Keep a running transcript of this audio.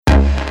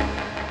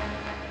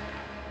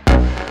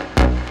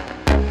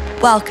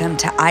Welcome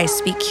to I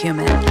Speak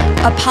Human,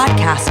 a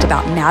podcast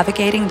about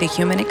navigating the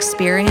human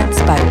experience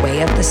by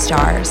way of the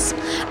stars.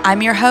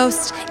 I'm your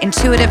host,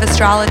 intuitive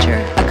astrologer,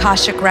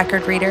 Akashic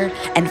record reader,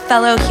 and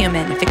fellow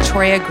human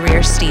Victoria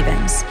Greer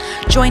Stevens.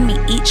 Join me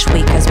each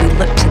week as we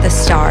look to the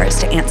stars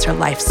to answer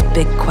life's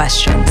big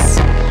questions.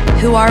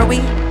 Who are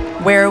we?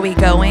 Where are we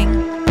going?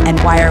 And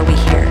why are we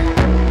here?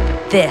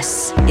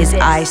 This is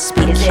I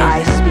Speak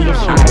Human.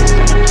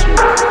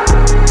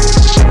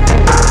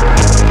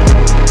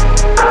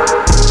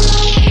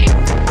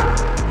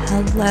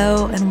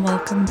 Hello and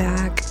welcome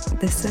back.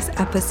 This is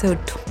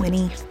episode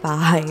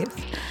 25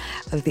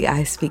 of the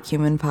I Speak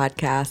Human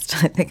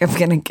podcast. I think I'm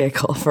going to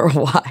giggle for a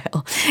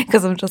while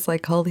because I'm just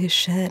like, holy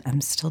shit,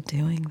 I'm still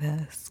doing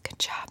this. Good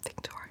job,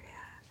 Victoria.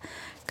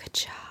 Good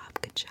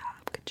job, good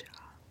job, good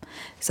job.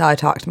 So I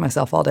talk to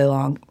myself all day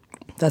long.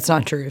 That's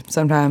not true.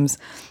 Sometimes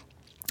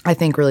I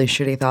think really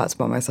shitty thoughts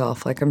about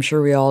myself. Like I'm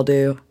sure we all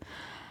do.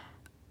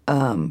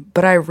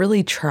 But I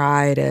really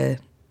try to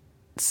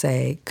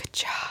say, good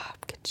job.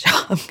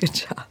 Good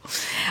job.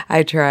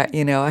 I try,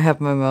 I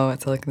have my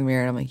moments. I look in the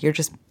mirror and I'm like, you're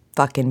just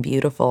fucking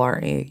beautiful,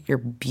 aren't you? You're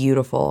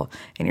beautiful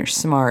and you're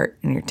smart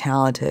and you're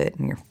talented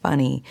and you're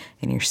funny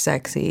and you're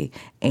sexy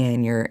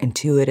and you're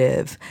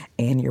intuitive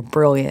and you're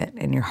brilliant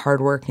and you're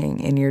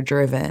hardworking and you're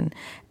driven.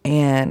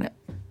 And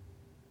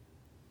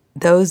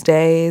those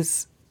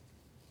days,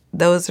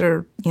 those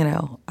are,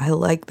 I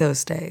like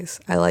those days.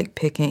 I like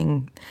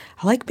being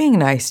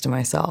nice to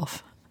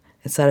myself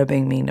instead of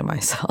being mean to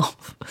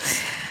myself.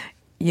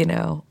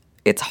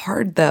 It's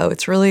hard though.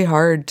 It's really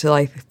hard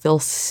to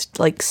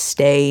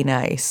stay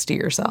nice to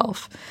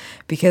yourself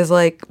because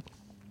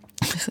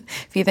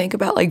if you think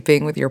about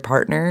being with your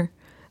partner,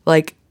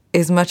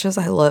 as much as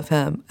I love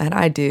him and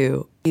I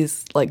do,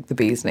 he's like the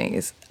bee's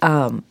knees.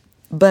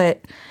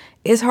 But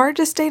it's hard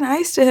to stay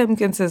nice to him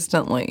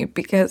consistently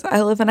because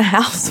I live in a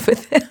house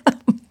with him.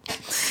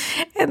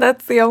 And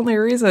that's the only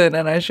reason.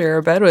 And I share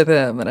a bed with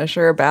him and I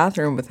share a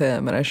bathroom with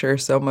him and I share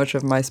so much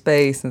of my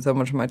space and so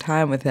much of my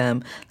time with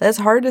him. That's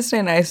hard to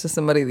stay nice to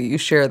somebody that you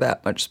share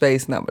that much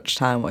space and that much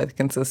time with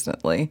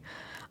consistently.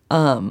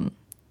 But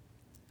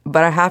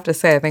I have to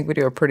say, I think we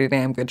do a pretty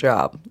damn good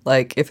job.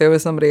 If there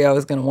was somebody I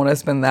was going to want to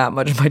spend that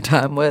much of my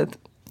time with,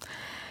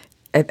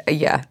 I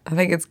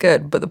think it's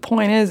good. But the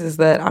point is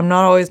that I'm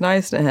not always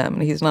nice to him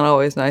and he's not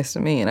always nice to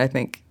me. And I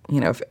think,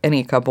 if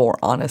any couple were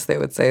honest, they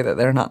would say that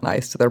they're not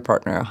nice to their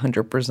partner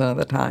 100% of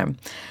the time.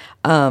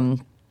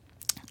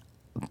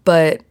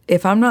 But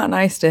if I'm not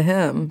nice to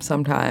him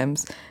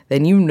sometimes,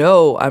 then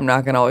I'm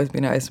not going to always be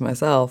nice to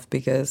myself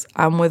because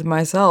I'm with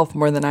myself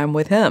more than I'm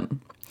with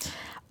him.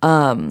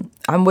 I'm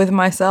with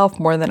myself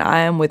more than I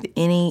am with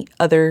any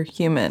other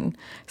human.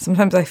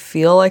 Sometimes I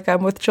feel like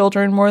I'm with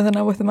children more than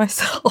I'm with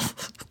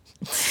myself.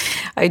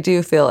 I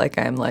do feel like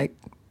I'm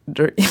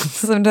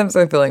sometimes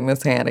I feel like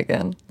Miss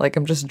Hannigan.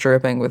 I'm just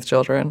dripping with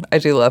children. I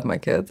do love my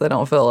kids. I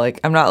don't feel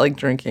I'm not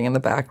drinking in the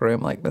back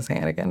room like Miss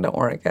Hannigan. Don't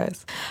worry,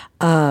 guys.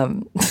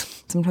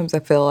 Sometimes I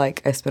feel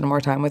like I spend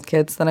more time with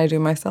kids than I do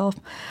myself,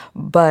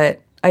 but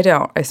I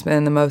don't. I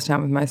spend the most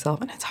time with myself,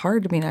 and it's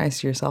hard to be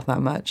nice to yourself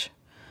that much.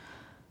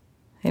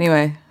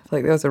 Anyway, I feel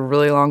like that was a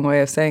really long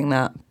way of saying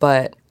that,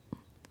 but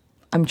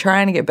I'm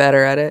trying to get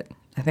better at it.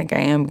 I think I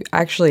am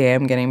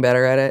getting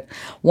better at it.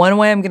 One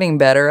way I'm getting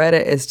better at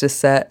it is to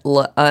set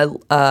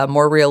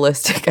more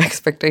realistic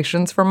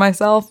expectations for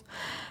myself.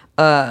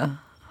 I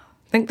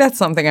think that's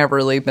something I've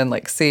really been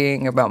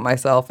seeing about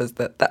myself is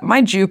that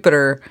my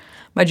Jupiter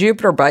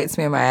bites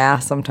me in my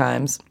ass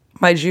sometimes.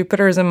 My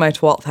Jupiter is in my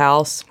 12th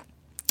house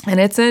and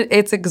it's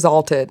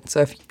exalted.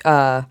 So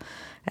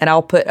and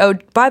I'll put,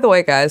 by the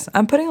way, guys,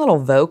 I'm putting a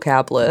little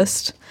vocab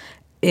list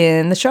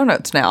in the show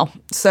notes now.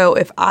 So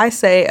if I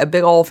say a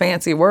big old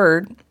fancy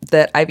word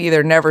that I've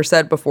either never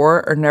said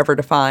before or never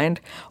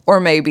defined, or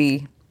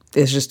maybe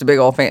it's just a big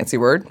old fancy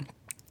word,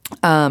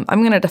 I'm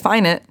going to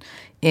define it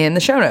in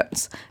the show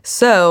notes.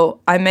 So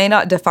I may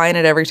not define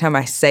it every time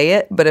I say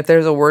it, but if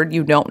there's a word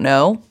you don't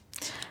know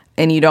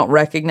and you don't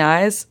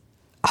recognize,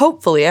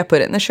 hopefully I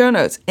put it in the show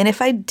notes. And if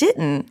I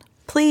didn't,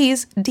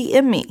 please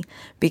DM me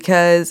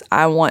because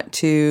I want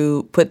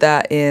to put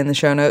that in the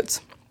show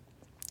notes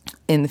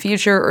in the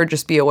future or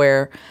just be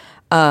aware.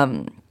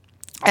 And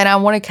I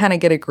want to kind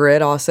of get a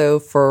grid also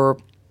for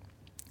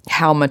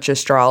how much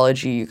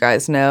astrology you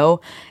guys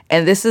know.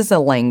 And this is a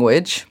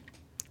language.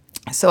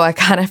 So I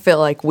kind of feel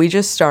like we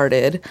just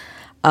started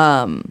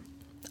a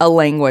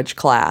language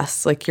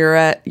class.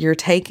 You're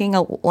taking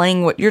an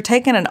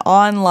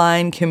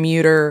online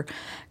commuter,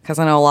 because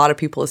I know a lot of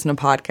people listen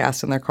to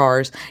podcasts in their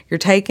cars. You're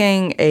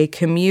taking a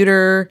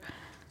commuter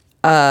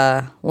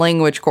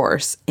language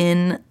course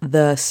in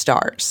the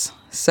stars.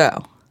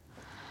 So,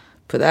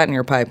 put that in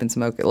your pipe and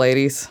smoke it,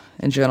 ladies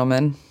and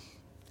gentlemen,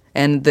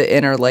 and the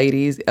inner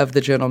ladies of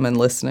the gentlemen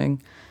listening,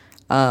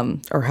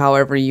 or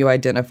however you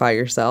identify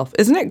yourself.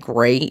 Isn't it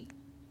great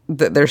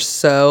that there's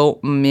so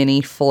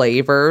many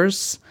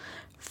flavors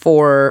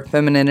for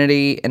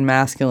femininity and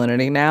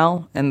masculinity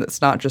now, and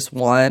it's not just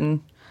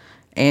one,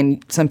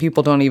 and some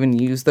people don't even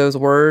use those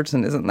words,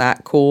 and isn't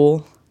that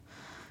cool?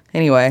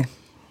 Anyway,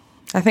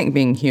 I think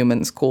being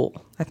human's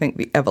cool. I think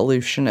the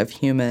evolution of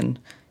human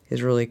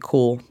is really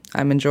cool.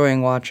 I'm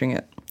enjoying watching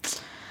it.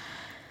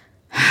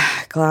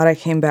 Glad I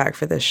came back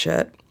for this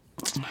shit.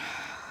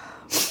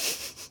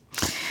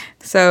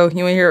 So,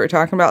 you want to hear what we're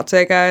talking about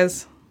today,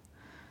 guys?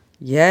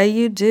 Yeah,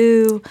 you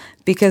do.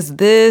 Because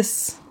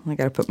this, I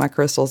got to put my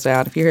crystals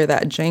down. If you hear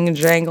that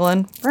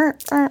jangling,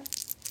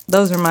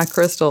 those are my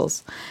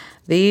crystals.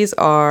 These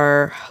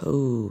are,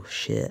 oh,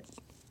 shit.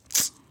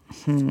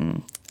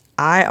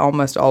 I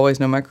almost always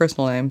know my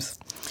crystal names.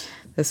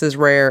 This is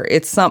rare.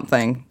 It's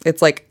something.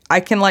 It's like, I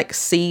can like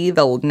see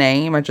the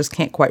name. I just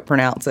can't quite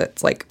pronounce it.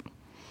 It's like,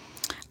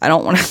 I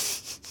don't want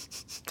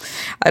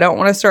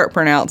to start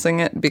pronouncing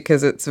it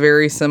because it's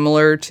very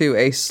similar to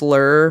a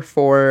slur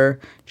for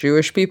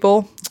Jewish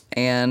people.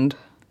 And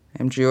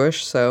I'm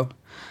Jewish, so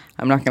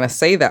I'm not going to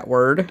say that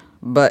word.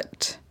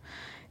 But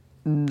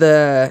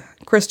the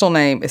crystal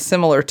name is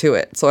similar to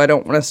it. So I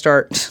don't want to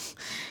start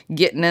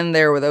getting in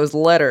there with those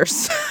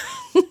letters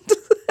and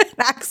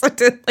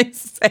accidentally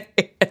say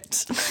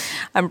it.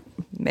 I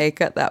may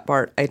cut that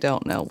part. I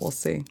don't know. We'll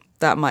see.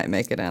 That might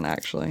make it in,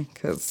 actually,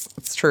 because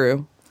it's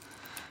true.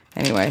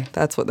 Anyway,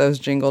 that's what those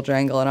jingle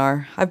jangling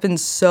are. I've been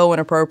so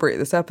inappropriate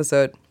this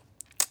episode.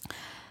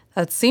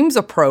 That seems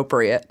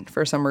appropriate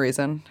for some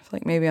reason. I feel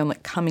like maybe I'm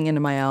like coming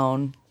into my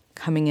own,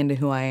 coming into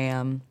who I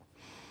am.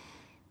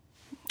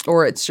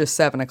 Or it's just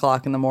 7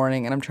 o'clock in the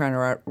morning and I'm trying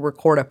to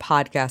record a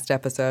podcast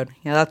episode.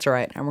 Yeah, that's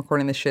right. I'm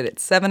recording this shit at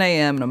 7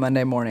 a.m. on a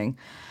Monday morning.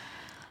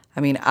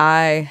 I mean,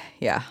 that's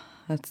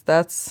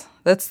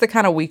the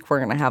kind of week we're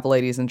going to have,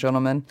 ladies and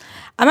gentlemen.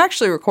 I'm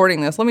actually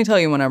recording this. Let me tell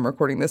you when I'm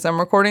recording this. I'm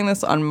recording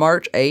this on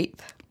March 8th.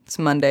 It's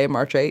Monday,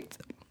 March 8th.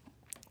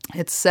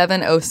 It's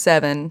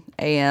 7:07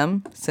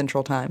 a.m.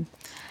 Central Time.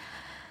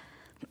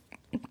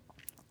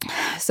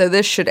 So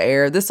this should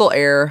air. This will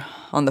air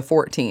on the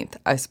 14th,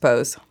 I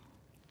suppose.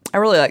 I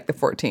really like the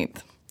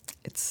 14th.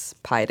 It's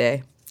Pi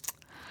Day.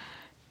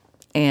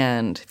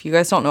 And if you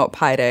guys don't know what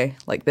Pi Day,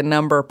 like the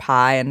number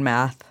pi in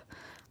math,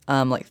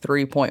 like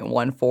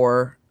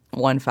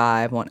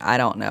 3.1415, I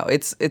don't know.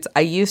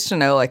 I used to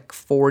know like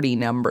 40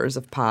 numbers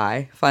of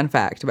pi. Fun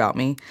fact about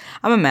me.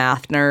 I'm a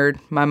math nerd.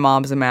 My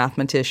mom's a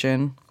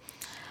mathematician.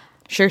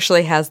 She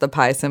actually has the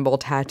pi symbol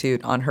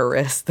tattooed on her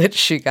wrist that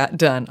she got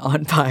done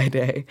on Pi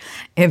Day.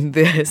 And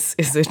this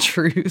is a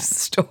true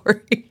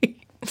story.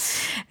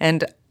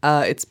 And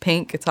it's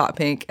pink. It's hot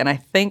pink. And I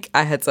think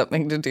I had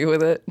something to do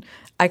with it.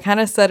 I kind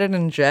of said it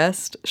in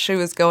jest. She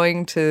was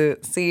going to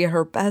see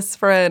her best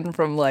friend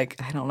from like,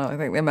 I don't know, I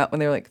think they met when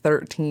they were like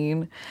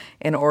 13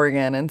 in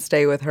Oregon and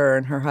stay with her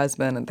and her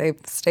husband. And they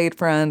stayed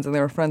friends and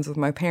they were friends with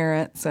my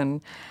parents.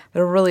 And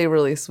they're really,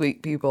 really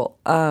sweet people.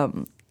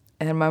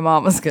 And my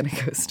mom was going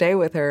to go stay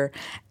with her.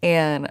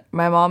 And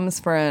my mom's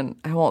friend,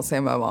 I won't say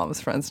my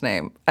mom's friend's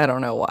name. I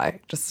don't know why.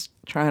 Just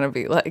trying to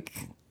be like,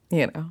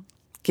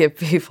 give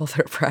people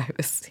their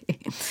privacy.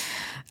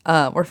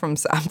 I'm from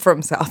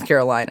South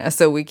Carolina,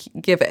 so we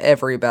give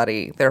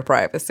everybody their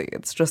privacy.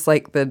 It's just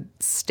like the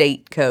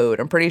state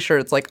code. I'm pretty sure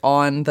it's like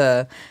on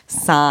the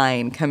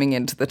sign coming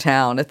into the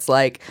town. It's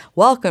like,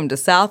 welcome to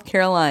South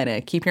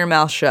Carolina. Keep your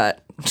mouth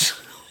shut.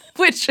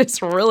 Which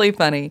is really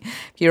funny.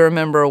 If you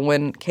remember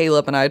when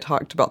Caleb and I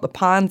talked about the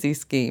Ponzi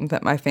scheme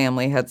that my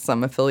family had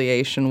some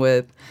affiliation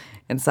with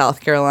in South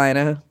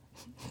Carolina.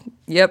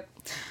 Yep,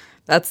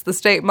 that's the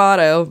state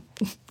motto.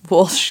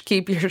 We'll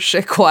keep your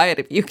shit quiet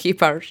if you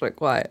keep our shit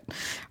quiet.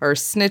 Or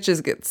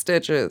snitches get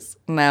stitches.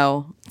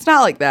 No, it's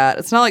not like that.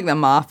 It's not like the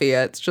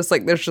mafia. It's just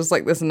like there's just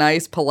like this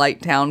nice,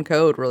 polite town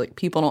code where like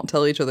people don't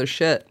tell each other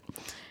shit.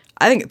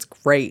 I think it's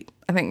great.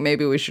 I think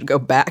maybe we should go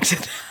back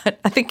to that.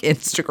 I think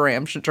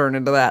Instagram should turn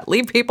into that.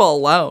 Leave people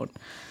alone.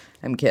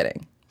 I'm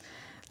kidding.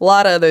 A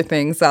lot of other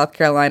things South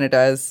Carolina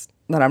does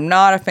that I'm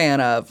not a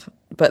fan of.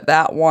 But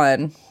that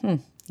one,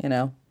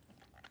 But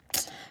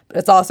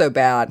it's also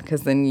bad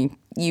because then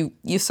you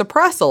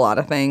suppress a lot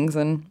of things.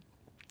 And,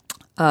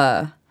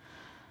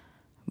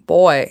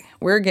 boy,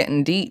 we're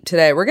getting deep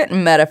today. We're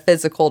getting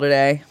metaphysical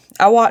today.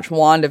 I watched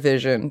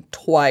WandaVision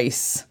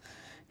twice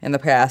in the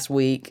past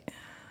week.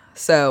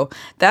 So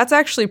that's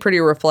actually pretty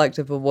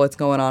reflective of what's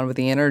going on with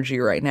the energy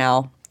right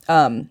now.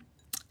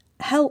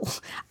 Hell,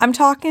 I'm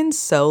talking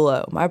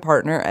solo. My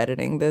partner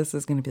editing this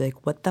is going to be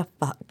like, what the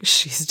fuck?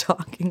 She's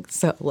talking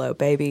solo,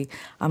 baby.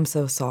 I'm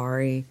so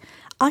sorry.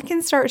 I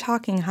can start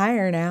talking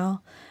higher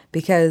now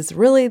because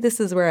really this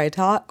is where I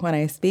talk when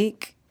I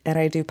speak and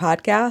I do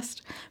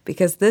podcast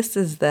because this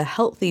is the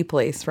healthy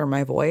place for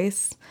my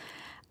voice.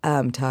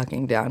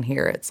 Talking down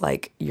here, it's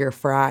like your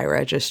fry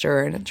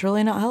register and it's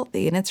really not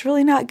healthy and it's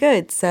really not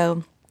good.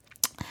 So,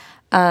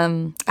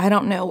 I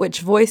don't know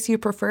which voice you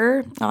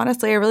prefer.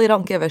 Honestly, I really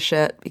don't give a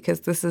shit because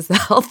this is the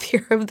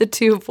healthier of the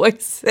two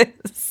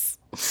voices.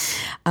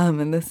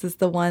 And this is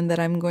the one that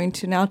I'm going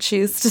to now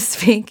choose to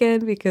speak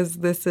in because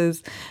this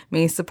is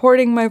me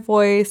supporting my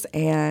voice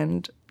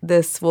and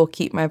this will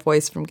keep my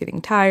voice from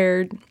getting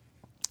tired.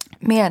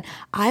 Man,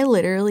 I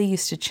literally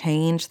used to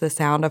change the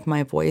sound of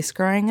my voice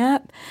growing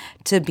up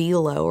to be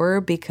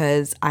lower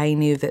because I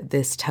knew that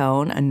this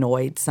tone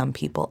annoyed some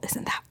people.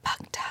 Isn't that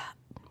fucked up?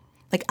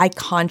 Like, I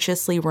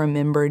consciously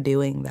remember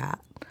doing that.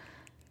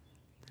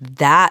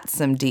 That's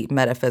some deep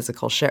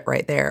metaphysical shit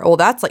right there. Well,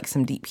 that's like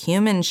some deep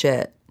human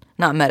shit,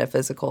 not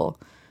metaphysical.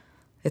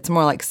 It's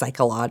more like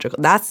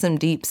psychological. That's some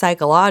deep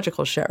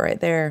psychological shit right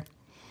there.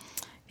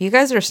 If you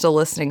guys are still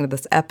listening to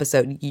this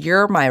episode,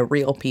 you're my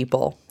real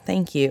people.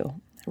 Thank you.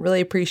 I really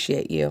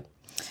appreciate you.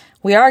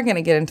 We are going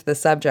to get into the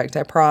subject,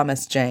 I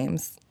promise,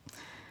 James.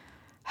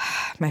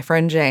 My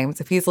friend James,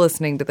 if he's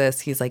listening to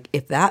this, he's like,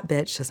 if that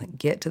bitch doesn't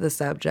get to the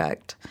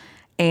subject,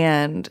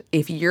 and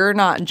if you're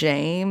not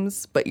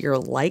James, but you're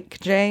like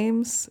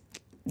James,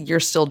 you're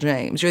still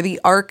James. You're the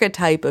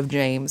archetype of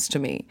James to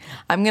me.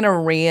 I'm going to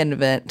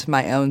reinvent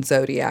my own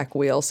zodiac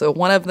wheel. So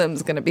one of them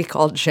is going to be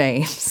called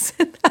James.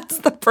 That's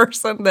the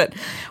person that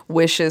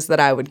wishes that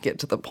I would get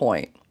to the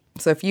point.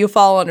 So if you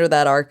fall under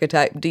that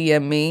archetype,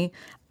 DM me.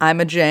 I'm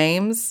a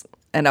James,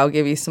 and I'll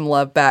give you some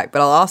love back.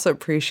 But I'll also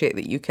appreciate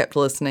that you kept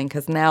listening,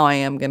 because now I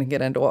am going to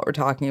get into what we're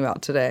talking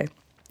about today.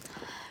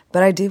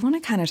 But I do want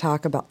to kind of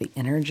talk about the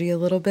energy a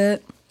little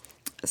bit.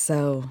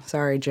 So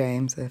sorry,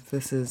 James, if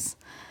this is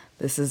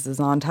as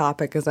on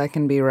topic as I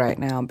can be right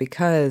now,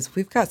 because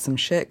we've got some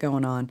shit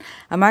going on.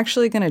 I'm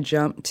actually going to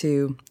jump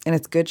to, and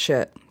it's good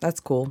shit. That's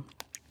cool.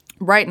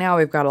 Right now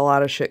we've got a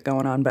lot of shit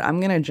going on, but I'm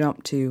going to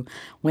jump to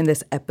when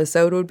this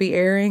episode would be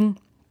airing.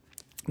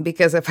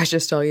 Because if I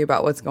just tell you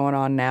about what's going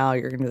on now,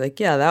 you're going to be like,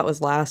 yeah, that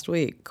was last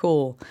week.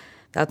 Cool.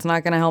 That's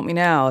not going to help me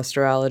now,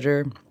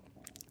 astrologer.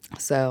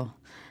 So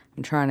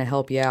I'm trying to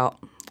help you out.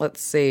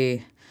 Let's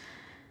see.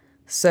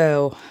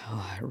 So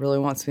it really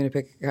wants me to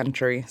pick a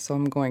country, so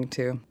I'm going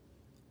to.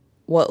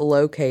 What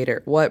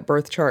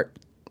birth chart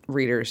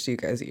readers do you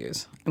guys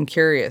use? I'm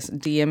curious.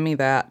 DM me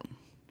that.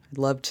 I'd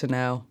love to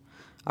know.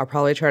 I'll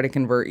probably try to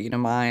convert you to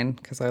mine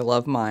because I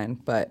love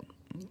mine, but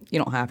you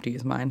don't have to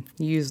use mine.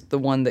 Use the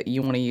one that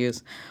you want to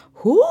use.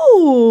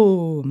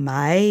 Ooh,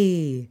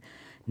 my.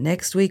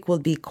 Next week will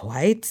be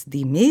quite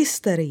the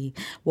mystery.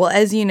 Well,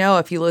 as you know,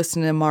 if you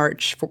listen to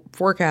March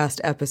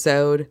forecast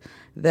episode,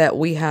 that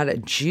we had a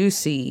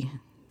juicy,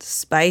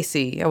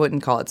 spicy, I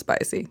wouldn't call it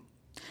spicy.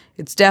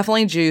 It's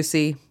definitely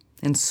juicy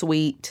and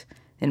sweet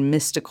and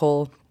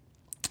mystical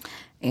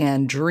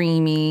and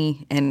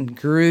dreamy and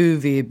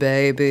groovy,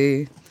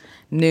 baby.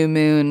 New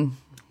moon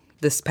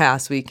this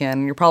past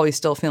weekend. You're probably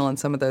still feeling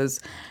some of those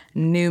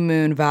new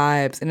moon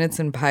vibes, and it's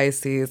in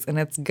Pisces, and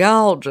it's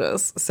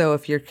gorgeous. So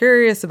if you're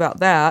curious about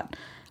that,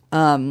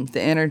 the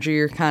energy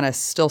you're kind of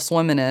still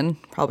swimming in,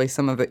 probably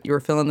some of it you were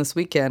feeling this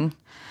weekend,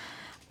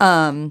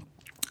 go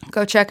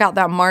check out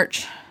that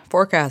March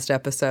forecast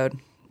episode.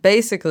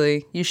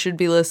 Basically, you should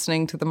be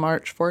listening to the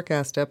March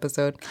forecast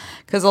episode,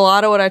 because a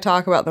lot of what I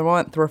talk about the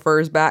month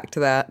refers back to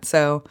that.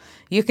 So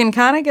you can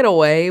kind of get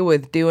away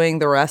with doing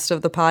the rest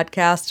of the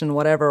podcast in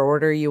whatever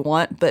order you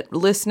want, but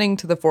listening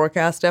to the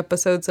forecast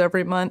episodes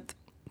every month,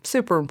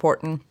 super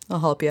important. I'll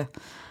help you.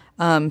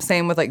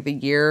 Same with like the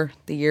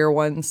year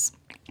ones.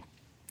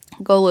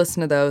 Go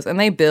listen to those, and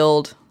they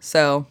build.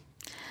 So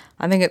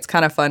I think it's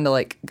kind of fun to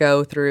like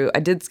go through. I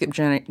did skip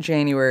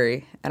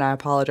January, and I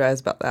apologize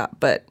about that,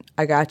 but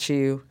I got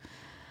you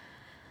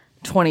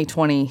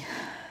 2020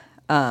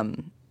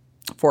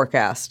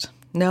 forecast.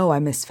 No, I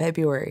missed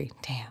February.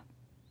 Damn.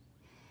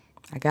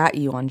 I got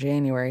you on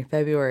January.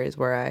 February is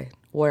where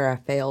I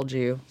failed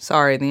you.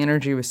 Sorry, the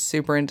energy was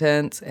super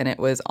intense, and it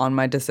was on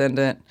my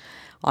descendant,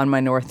 on my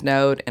North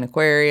Node in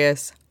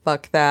Aquarius.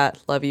 Fuck that.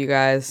 Love you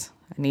guys.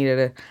 I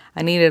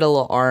needed a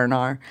little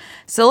R&R.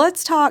 So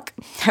let's talk.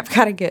 I've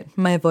got to get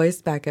my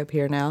voice back up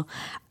here now.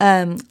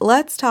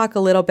 Let's talk a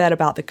little bit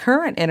about the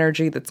current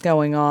energy that's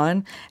going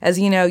on. As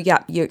you know,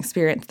 you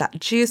experienced that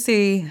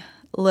juicy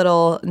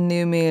little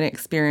new moon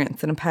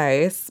experience in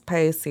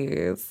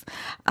Pisces.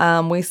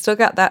 We still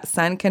got that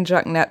Sun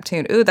conjunct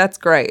Neptune. Ooh, that's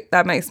great.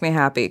 That makes me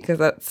happy because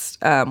that's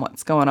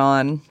what's going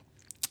on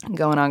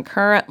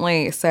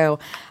currently. So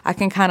I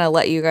can kind of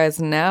let you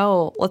guys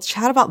know. Let's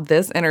chat about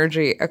this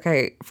energy.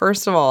 Okay,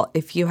 first of all,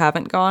 if you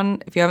haven't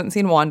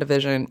seen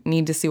WandaVision,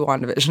 need to see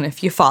WandaVision.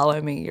 If you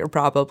follow me, you're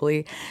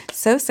probably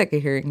so sick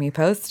of hearing me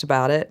post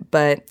about it.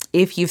 But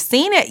if you've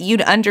seen it,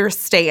 you'd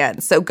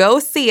understand. So go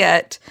see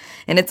it.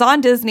 And it's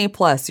on Disney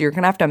Plus. You're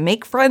going to have to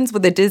make friends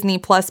with a Disney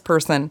Plus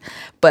person.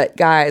 But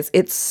guys,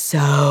 it's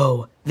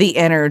so the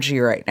energy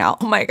right now.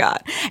 Oh my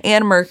God.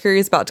 And Mercury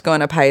is about to go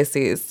into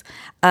Pisces.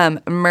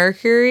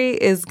 Mercury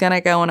is going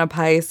to go into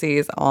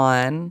Pisces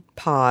on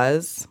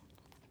pause.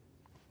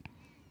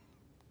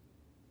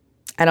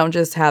 I don't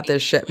just have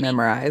this shit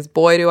memorized.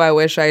 Boy, do I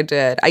wish I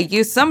did. I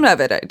use some of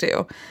it, I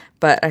do.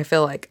 But I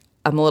feel like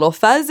I'm a little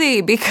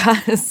fuzzy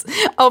because,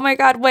 oh my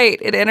God, wait,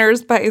 it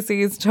enters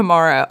Pisces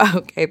tomorrow.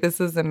 Okay,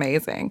 this is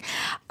amazing.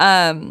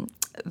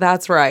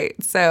 That's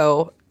right.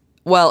 So,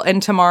 well,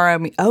 and tomorrow,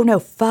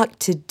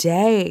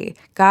 today.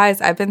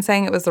 Guys, I've been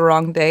saying it was the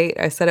wrong date.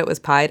 I said it was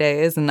Pi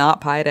Day. It's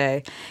not Pi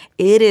Day.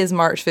 It is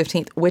March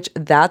 15th, which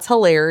that's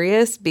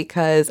hilarious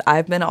because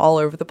I've been all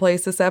over the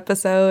place this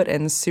episode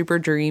and super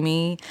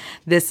dreamy.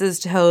 This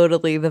is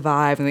totally the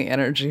vibe and the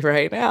energy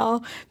right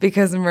now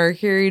because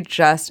Mercury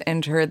just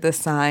entered the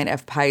sign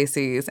of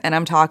Pisces. And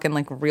I'm talking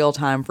like real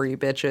time for you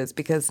bitches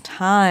because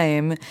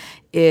time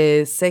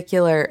is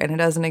secular and it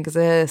doesn't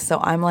exist. So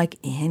I'm like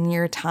in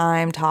your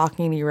time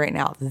talking to you right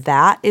now.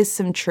 That is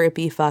some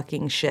trippy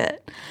fucking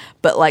shit.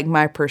 But like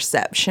my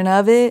perception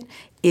of it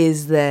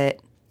is that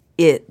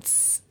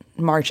it's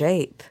March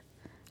 8th.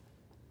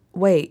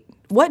 Wait,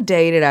 what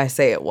day did I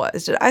say it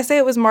was? Did I say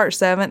it was March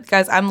 7th?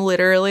 Guys, I'm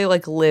literally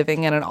like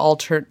living in an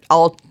alternate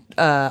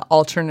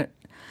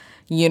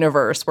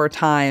universe where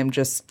time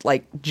just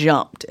like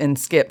jumped and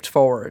skipped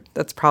forward.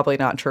 That's probably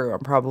not true.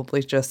 I'm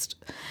probably just,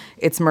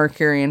 it's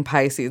Mercury and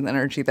Pisces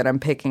energy that I'm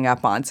picking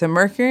up on. So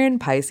Mercury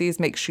and Pisces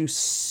makes you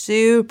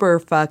super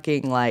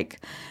fucking like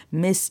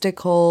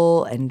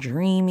mystical and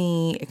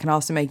dreamy. It can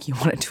also make you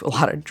want to do a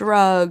lot of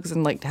drugs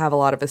and like to have a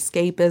lot of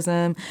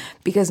escapism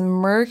because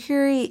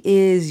Mercury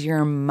is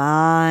your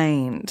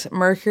mind.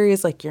 Mercury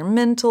is like your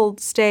mental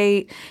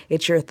state.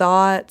 It's your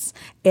thoughts.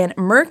 And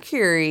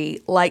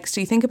Mercury likes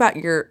to think about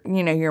your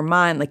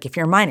mind. Like if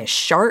your mind is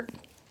sharp,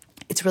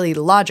 it's really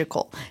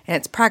logical and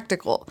it's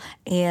practical.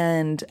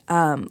 And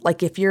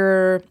like if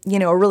you're,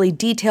 a really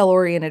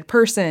detail-oriented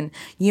person,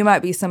 you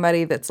might be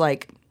somebody that's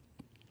like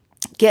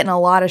getting a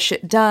lot of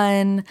shit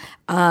done,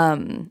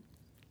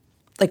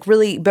 like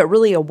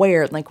really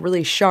aware, like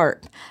really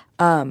sharp.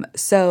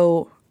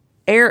 So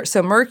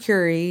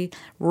Mercury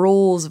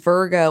rules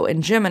Virgo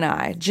and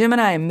Gemini.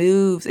 Gemini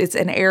moves, it's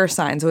an air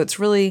sign. So it's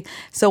really,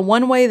 so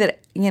one way that,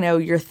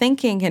 your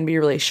thinking can be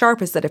really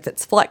sharp is that if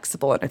it's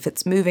flexible and if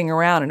it's moving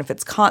around and if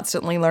it's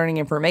constantly learning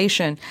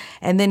information,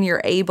 and then you're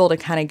able to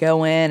kind of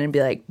go in and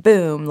be like,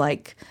 boom,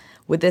 like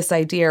with this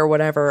idea or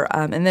whatever.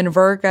 And then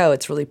Virgo,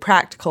 it's really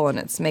practical and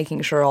it's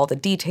making sure all the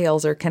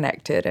details are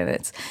connected. And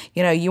it's,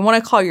 you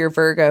want to call your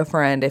Virgo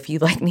friend if you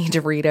like need to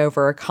read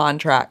over a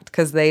contract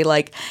because they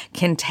like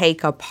can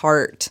take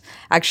apart.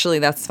 Actually,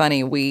 that's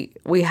funny. We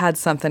had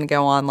something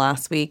go on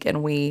last week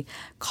and we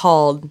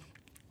called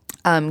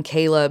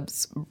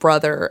Caleb's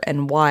brother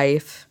and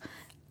wife,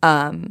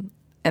 and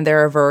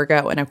they're a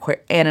Virgo and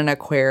an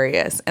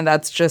Aquarius. And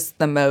that's just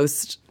the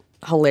most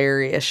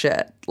hilarious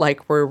shit.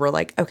 Like where we're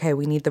like, okay,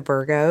 we need the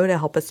Virgo to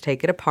help us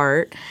take it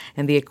apart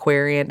and the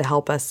Aquarian to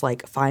help us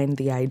like find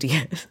the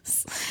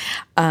ideas.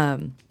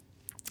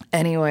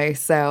 Anyway,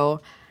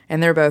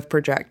 and they're both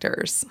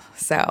projectors.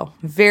 So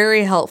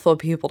very helpful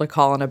people to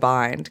call in a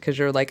bind because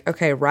you're like,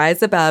 okay,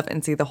 rise above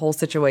and see the whole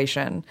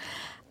situation.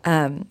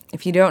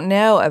 If you don't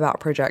know about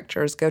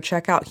projectors, go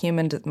check out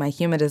my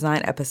human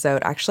design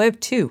episode. Actually, I have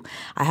two.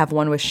 I have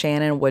one with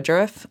Shannon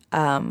Woodruff,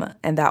 and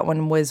that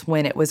one was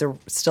when it was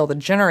still the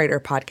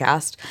Generator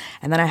podcast.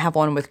 And then I have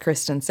one with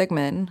Kristen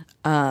Sigmund,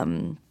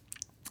 and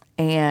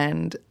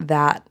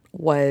that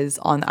was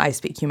on the I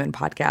Speak Human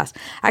podcast.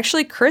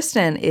 Actually,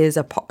 Kristen is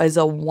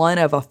a one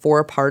of a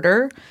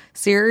 4-parter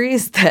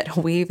series that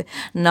we've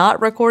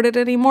not recorded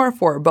anymore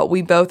but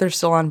we both are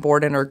still on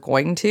board and are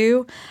going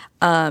to.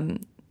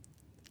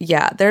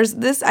 Yeah, there's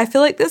this, I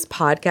feel like this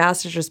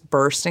podcast is just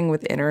bursting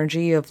with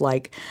energy of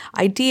like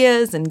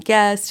ideas and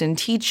guests and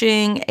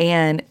teaching.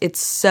 And it's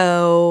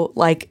so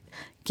like,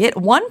 get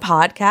one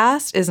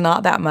podcast is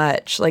not that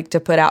much like to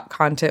put out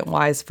content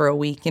wise for a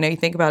week. You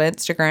think about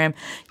Instagram,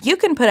 you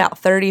can put out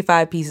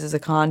 35 pieces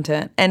of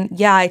content. And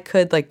yeah, I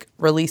could like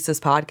release this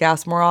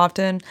podcast more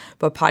often,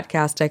 but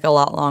podcasts take a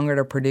lot longer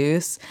to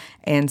produce.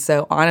 And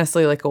so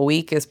honestly, like a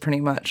week is pretty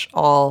much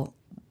all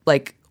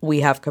like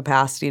we have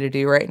capacity to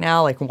do right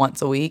now, like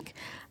once a week.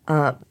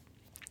 But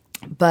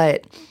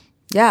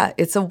yeah,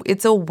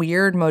 it's a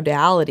weird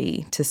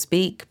modality to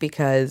speak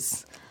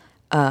because,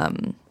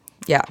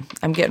 yeah,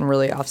 I'm getting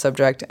really off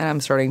subject and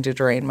I'm starting to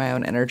drain my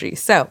own energy.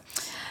 So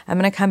I'm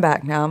going to come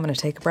back now. I'm going to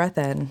take a breath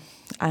in.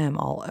 I am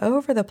all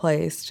over the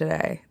place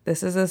today.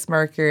 This is this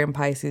Mercury and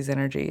Pisces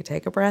energy.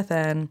 Take a breath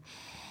in.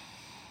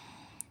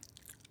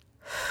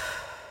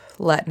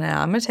 Letting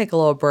out. I'm going to take a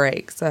little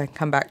break so I can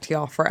come back to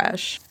y'all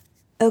fresh.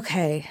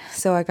 Okay,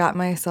 so I got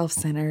myself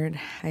centered.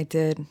 I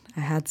did. I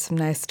had some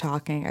nice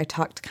talking. I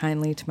talked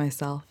kindly to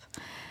myself.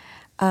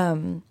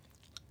 I'm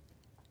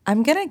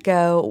going to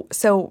go.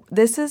 So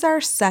this is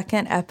our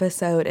second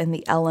episode in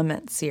the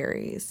Element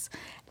series.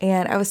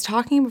 And I was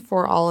talking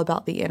before all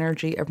about the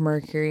energy of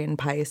Mercury and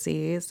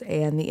Pisces.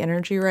 And the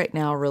energy right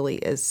now really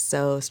is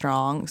so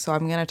strong. So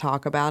I'm going to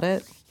talk about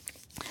it.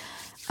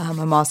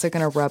 I'm also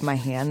going to rub my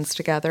hands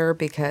together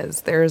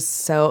because I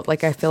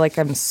feel like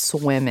I'm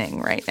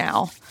swimming right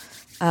now.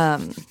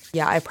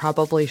 Yeah, I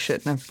probably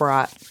shouldn't have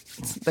brought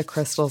the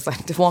crystals.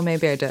 Well,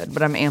 maybe I did,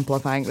 but I'm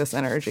amplifying this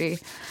energy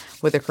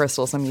with the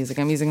crystals I'm using.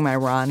 I'm using my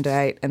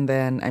rondite, and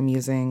then I'm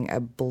using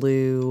a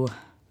blue,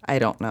 I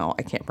don't know,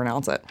 I can't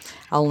pronounce it.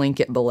 I'll link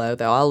it below,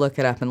 though. I'll look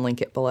it up and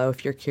link it below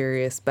if you're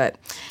curious, but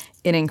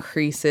it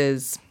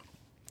increases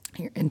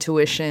your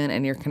intuition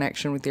and your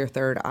connection with your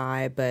third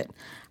eye, but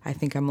I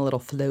think I'm a little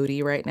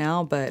floaty right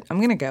now, but I'm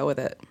going to go with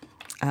it.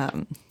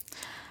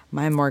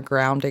 My more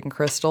grounding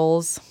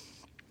crystals,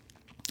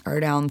 are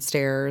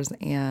downstairs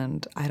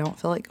and I don't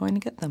feel like going to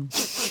get them.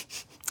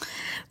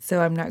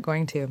 So I'm not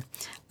going to.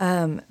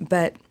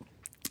 But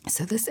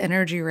so this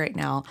energy right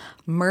now,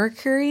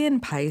 Mercury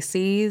in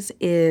Pisces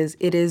is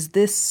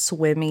this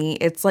swimmy,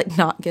 it's like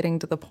not getting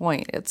to the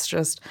point. It's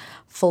just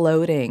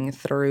floating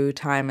through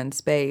time and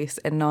space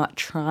and not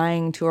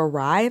trying to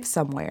arrive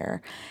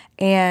somewhere.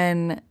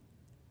 And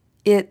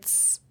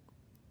it's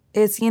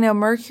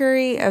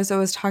Mercury, as I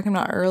was talking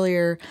about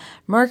earlier,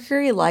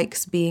 Mercury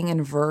likes being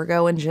in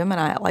Virgo and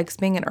Gemini. It likes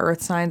being in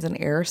earth signs and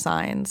air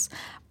signs.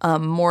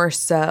 More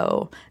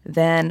so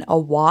than a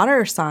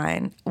water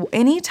sign.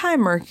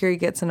 Anytime Mercury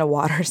gets into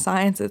water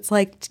signs, it's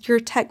like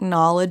your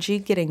technology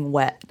getting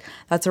wet.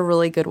 That's a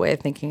really good way of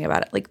thinking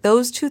about it. Like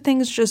those two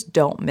things just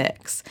don't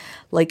mix.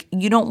 Like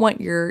you don't want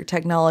your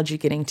technology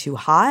getting too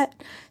hot.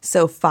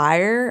 So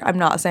fire, I'm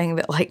not saying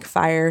that like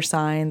fire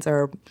signs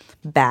are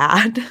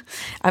bad.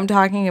 I'm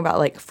talking about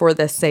like for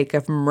the sake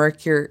of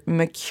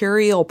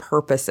mercurial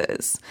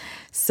purposes.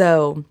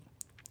 So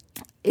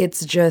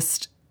it's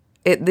just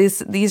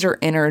these are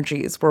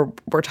energies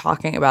we're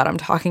talking about. I'm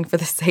talking for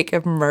the sake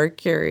of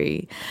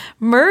Mercury.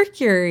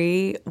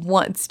 Mercury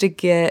wants to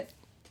get,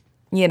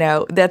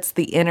 that's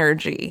the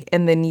energy.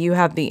 And then you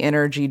have the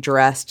energy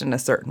dressed in a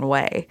certain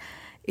way,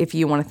 if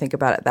you want to think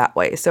about it that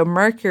way. So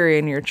Mercury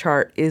in your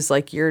chart is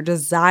like your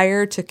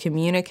desire to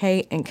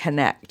communicate and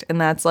connect.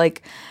 And that's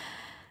like,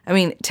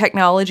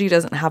 technology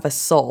doesn't have a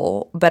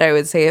soul, but I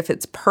would say if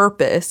its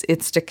purpose,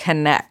 it's to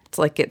connect.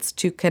 Like it's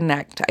to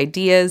connect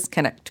ideas,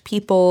 connect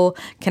people,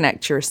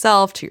 connect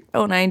yourself to your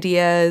own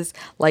ideas.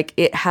 Like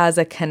it has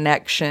a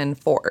connection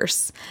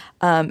force.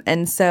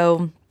 And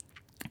so,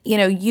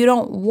 you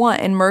don't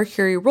want, and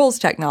Mercury rules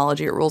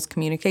technology, it rules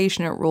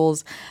communication, it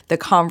rules the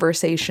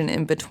conversation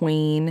in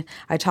between.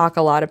 I talk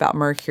a lot about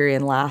Mercury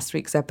in last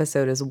week's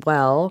episode as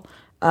well.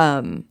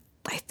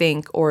 I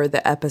think, or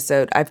the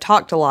episode. I've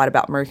talked a lot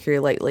about Mercury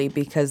lately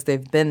because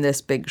they've been this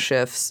big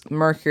shifts.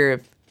 Mercury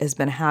has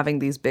been having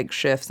these big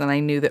shifts, and I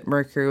knew that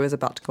Mercury was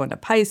about to go into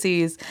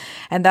Pisces,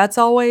 and that's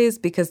always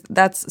because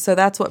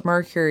that's what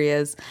Mercury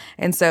is.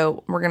 And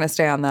so we're going to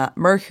stay on that.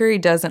 Mercury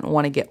doesn't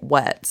want to get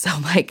wet. So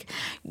like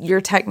your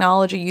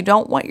technology, you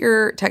don't want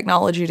your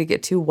technology to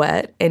get too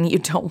wet,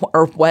 and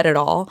or wet at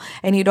all,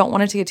 and you don't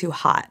want it to get too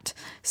hot.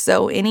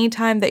 So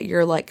anytime that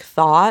your like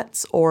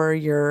thoughts or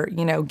your,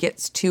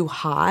 gets too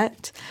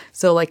hot,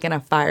 so like in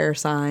a fire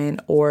sign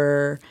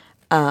or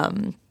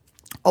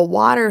a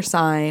water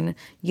sign,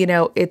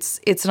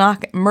 it's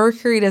not,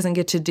 Mercury doesn't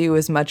get to do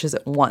as much as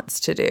it wants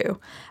to do.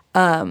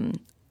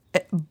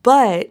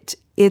 But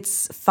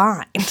it's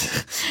fine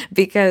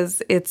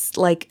because it's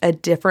like a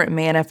different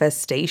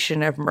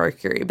manifestation of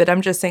Mercury. But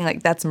I'm just saying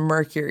like that's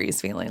Mercury's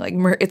feeling. Like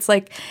it's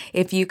like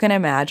if you can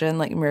imagine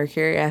like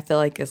Mercury, I feel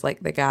like is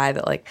like the guy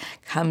that like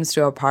comes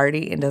to a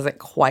party and doesn't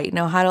quite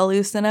know how to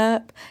loosen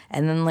up.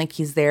 And then like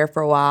he's there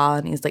for a while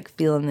and he's like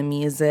feeling the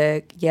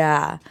music.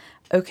 Yeah.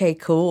 Okay,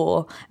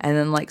 cool. And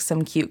then like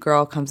some cute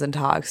girl comes and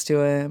talks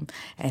to him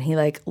and he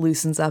like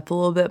loosens up a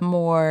little bit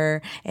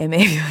more, and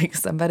maybe like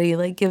somebody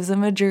like gives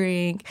him a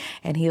drink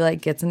and he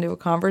like gets into a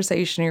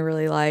conversation he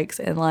really likes,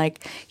 and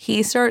like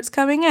he starts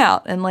coming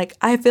out. And like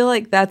I feel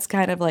like that's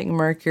kind of like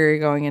Mercury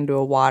going into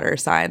a water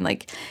sign.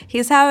 Like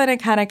he's having a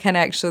kind of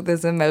connection with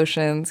his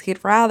emotions. He'd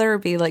rather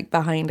be like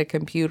behind a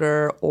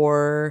computer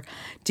or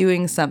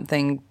doing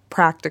something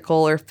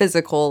practical or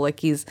physical, like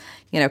he's,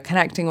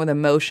 connecting with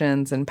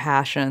emotions and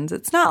passions.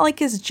 It's not like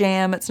his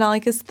jam. It's not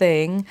like his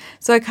thing.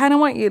 So I kind of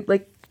want you,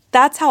 like,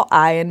 that's how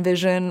I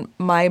envision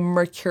my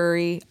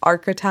Mercury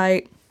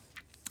archetype.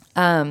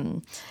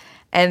 And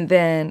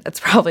then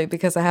it's probably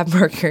because I have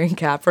Mercury in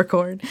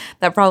Capricorn.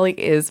 That probably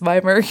is my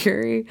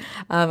Mercury.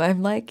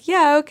 I'm like,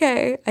 yeah,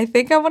 okay. I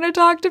think I want to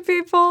talk to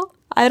people.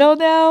 I don't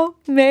know,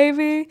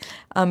 maybe.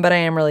 But I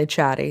am really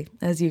chatty,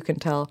 as you can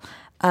tell.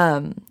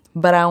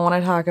 But I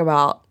want to talk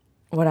about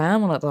what I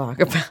want to talk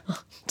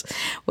about,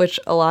 which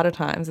a lot of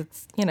times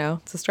it's,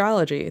 it's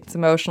astrology, it's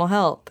emotional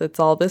health,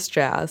 it's all this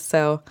jazz.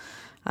 So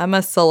I'm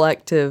a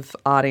selective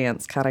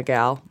audience kind of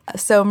gal.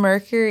 So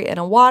Mercury in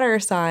a water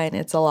sign,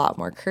 it's a lot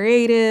more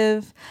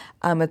creative.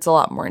 It's a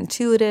lot more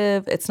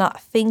intuitive. It's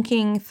not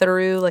thinking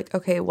through like,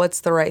 okay,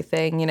 what's the right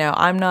thing?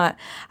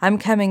 I'm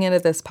coming into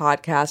this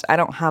podcast. I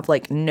don't have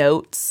like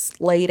notes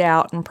laid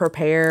out and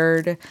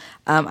prepared.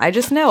 I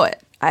just know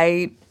it.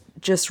 I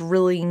just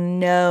really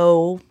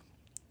know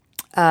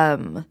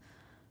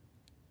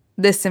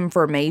this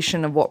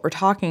information of what we're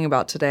talking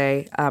about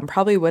today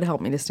probably would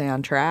help me to stay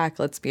on track,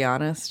 let's be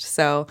honest.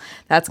 So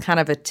that's kind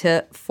of a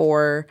tip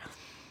for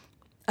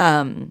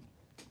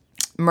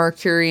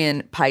Mercury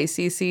and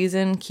Pisces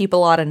season. Keep a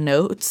lot of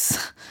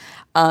notes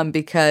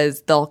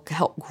because they'll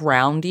help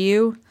ground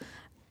you.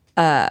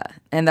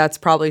 And that's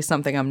probably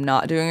something I'm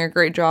not doing a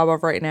great job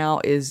of right now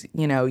is,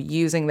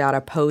 using that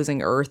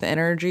opposing earth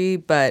energy.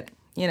 But,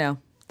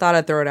 thought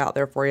I'd throw it out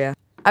there for you.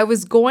 I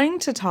was going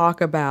to talk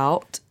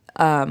about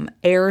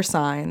air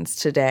signs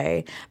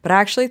today, but I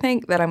actually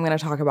think that I'm going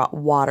to talk about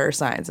water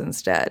signs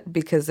instead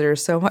because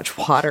there's so much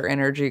water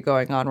energy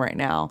going on right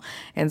now.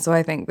 And so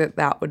I think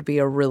that would be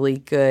a really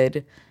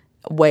good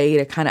way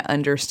to kind of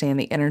understand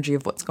the energy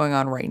of what's going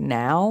on right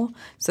now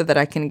so that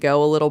I can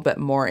go a little bit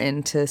more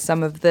into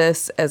some of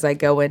this as I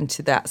go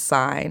into that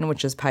sign,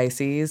 which is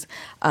Pisces,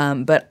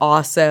 but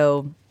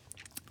also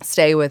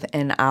stay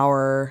within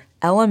our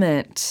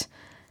element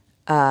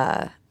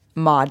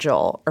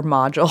module,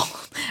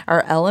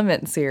 our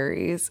element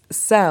series.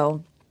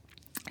 So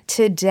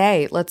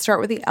today, let's start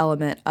with the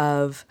element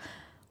of,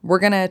 we're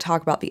going to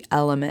talk about the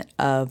element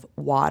of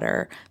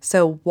water.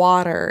 So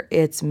water,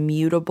 it's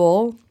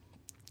mutable,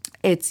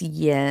 it's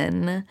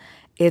yin,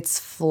 it's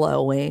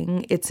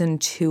flowing, it's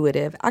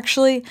intuitive.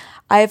 Actually,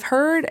 I've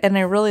heard, and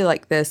I really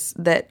like this,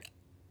 that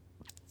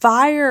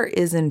fire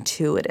is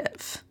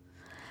intuitive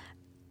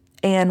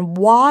and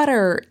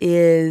water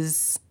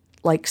is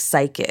like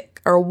psychic,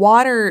 or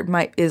water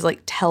is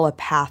like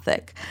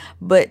telepathic,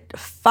 but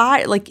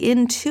like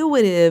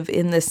intuitive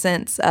in the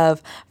sense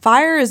of,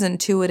 fire is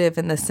intuitive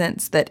in the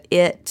sense that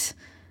it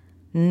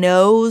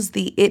knows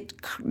it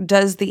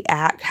does the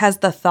act, has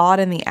the thought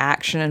and the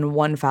action in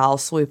one foul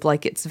swoop.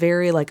 Like it's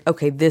very like,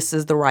 okay, this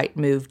is the right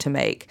move to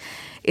make.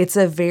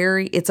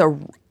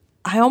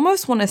 I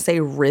almost want to say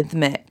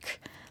rhythmic.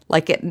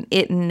 Like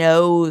it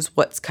knows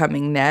what's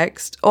coming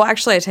next. Oh,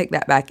 actually, I take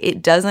that back.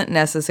 It doesn't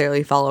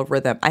necessarily follow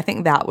rhythm. I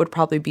think that would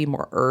probably be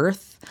more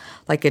earth,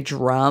 like a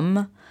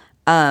drum,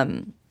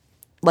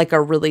 like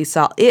a really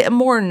solid. It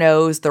more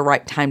knows the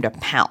right time to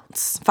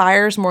pounce.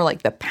 Fire's more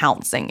like the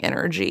pouncing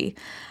energy.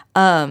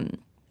 And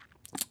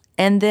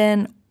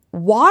then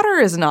water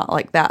is not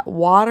like that.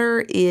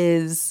 Water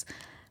is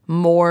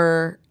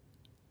more,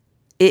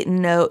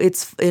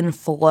 it's in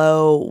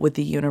flow with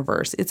the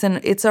universe.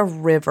 It's a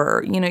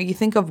river. You know, you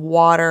think of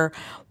water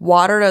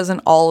doesn't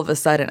all of a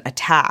sudden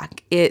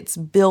attack. It's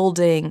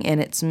building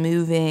and it's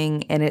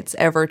moving and it's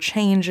ever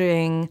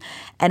changing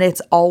and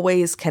it's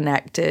always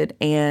connected,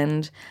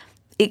 and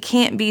it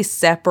can't be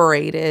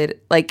separated.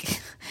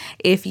 Like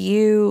if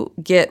you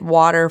get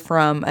water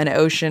from an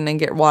ocean and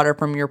get water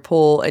from your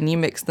pool and you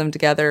mix them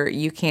together,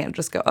 you can't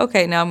just go,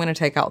 okay, now I'm going to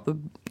take out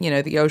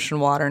the ocean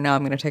water. Now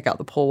I'm going to take out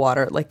the pool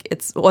water. Like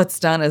it's, what's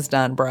done is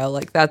done, bro.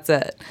 Like that's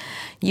it.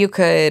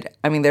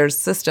 There's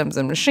systems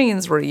and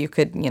machines where you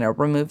could,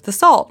 remove the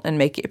salt and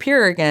make it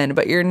pure again,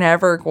 but you're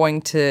never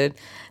going to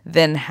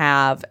then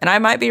have, and I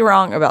might be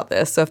wrong about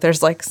this, so if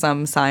there's like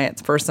some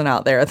science person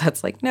out there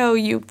that's like, no,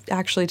 you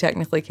actually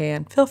technically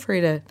can, feel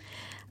free to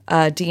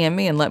DM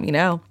me and let me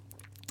know.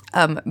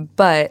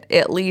 But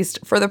at least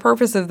for the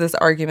purpose of this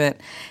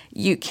argument,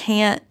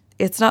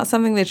 it's not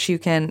something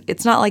that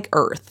it's not like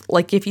earth.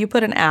 Like if you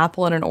put an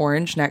apple and an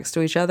orange next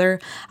to each other,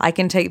 I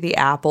can take the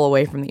apple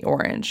away from the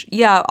orange.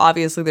 Yeah,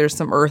 obviously there's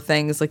some earth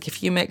things. Like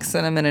if you mix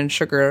cinnamon and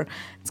sugar,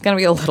 it's going to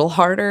be a little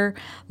harder.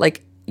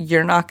 Like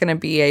you're not going to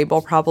be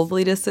able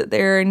probably to sit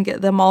there and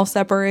get them all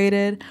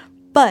separated,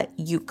 but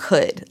you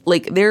could.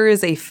 Like there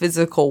is a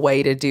physical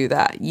way to do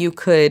that. You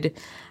could,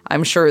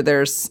 I'm sure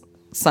there's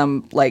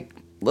some like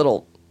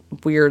little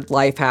weird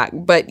life hack,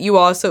 but you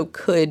also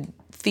could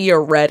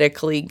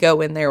theoretically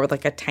go in there with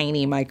like a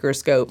tiny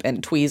microscope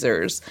and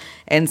tweezers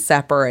and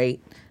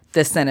separate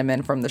the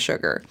cinnamon from the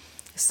sugar.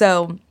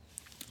 So,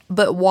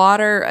 but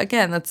water,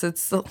 again, that's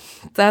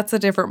a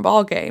different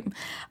ball game.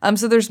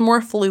 So there's more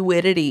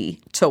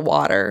fluidity to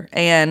water,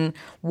 and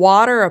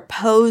water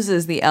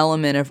opposes the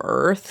element of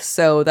earth.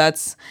 So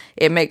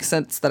it makes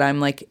sense that I'm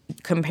like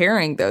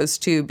comparing those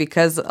two,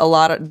 because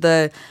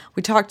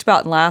we talked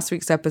about in last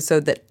week's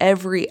episode that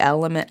every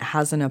element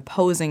has an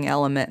opposing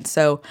element.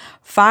 So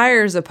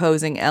fire's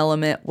opposing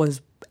element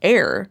was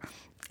air,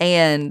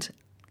 and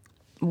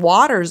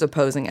water's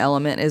opposing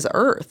element is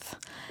earth.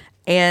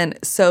 And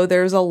so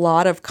there's a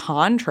lot of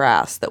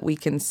contrast that we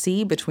can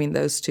see between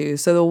those two.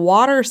 So the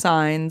water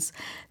signs,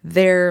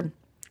 they're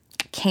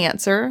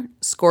Cancer,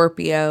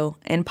 Scorpio,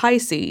 and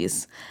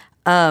Pisces.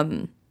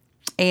 And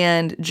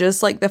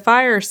just like the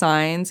fire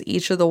signs,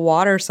 each of the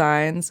water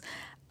signs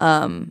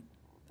have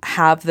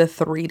the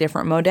three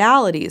different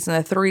modalities. And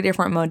the three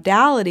different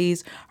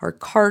modalities are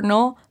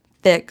cardinal,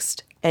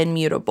 fixed, and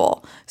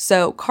mutable.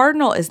 So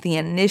cardinal is the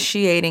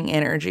initiating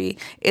energy.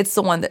 It's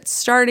the one that's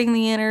starting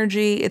the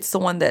energy. It's the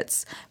one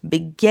that's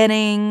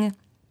beginning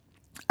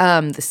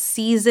the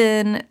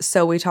season.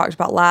 So we talked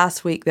about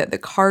last week that the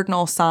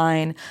cardinal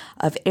sign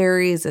of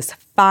Aries is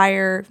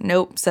fire.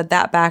 Nope, said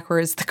that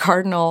backwards. The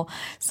cardinal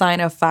sign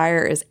of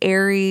fire is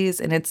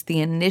Aries, and it's the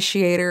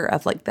initiator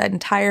of like the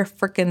entire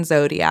freaking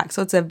zodiac.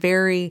 So it's a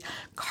very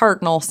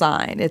cardinal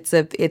sign. It's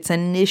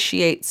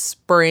initiates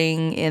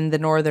spring in the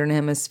northern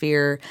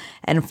hemisphere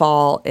and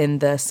fall in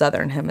the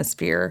southern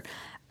hemisphere.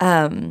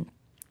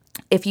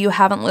 If you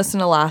haven't listened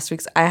to last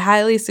week's, I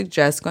highly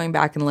suggest going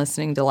back and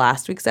listening to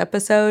last week's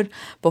episode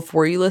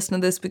before you listen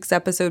to this week's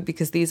episode,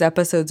 because these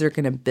episodes are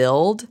going to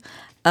build.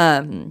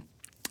 And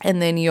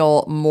then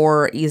you'll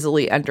more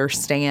easily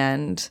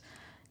understand,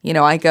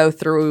 I go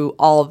through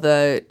all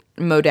the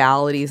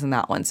modalities in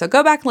that one. So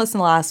go back and listen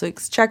to last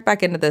week's, check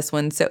back into this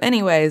one. So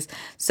anyways,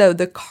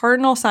 the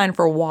cardinal sign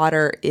for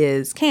water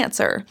is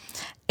Cancer.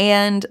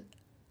 And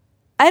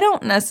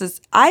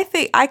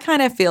I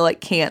kind of feel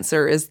like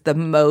Cancer is the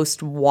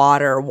most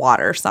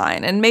water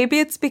sign. And maybe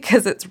it's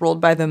because it's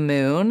ruled by the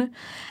moon.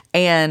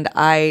 And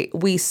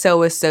we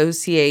so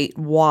associate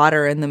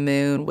water and the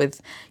moon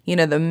with,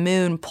 the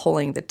moon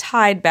pulling the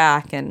tide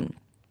back, and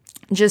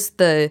just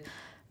the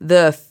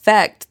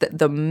effect that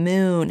the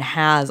moon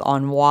has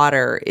on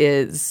water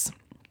is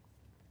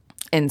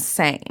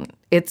insane.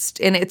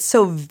 It's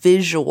so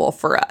visual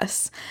for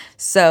us.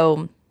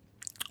 So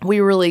we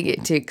really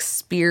get to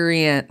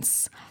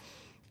experience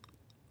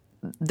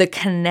the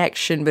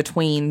connection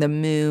between the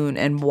moon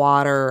and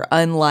water,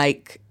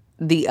 unlike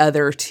the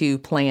other two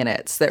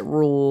planets that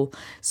rule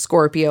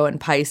Scorpio and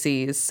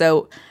Pisces.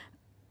 So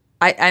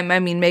I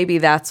mean, maybe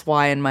that's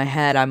why in my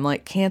head I'm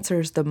like,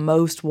 Cancer's the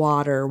most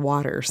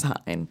water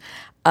sign.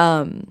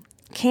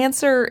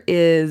 Cancer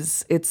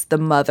it's the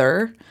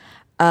mother.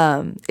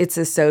 It's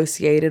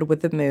associated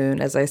with the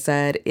moon, as I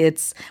said.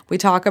 I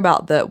talked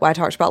about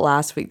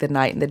last week, the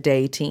night and the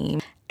day team.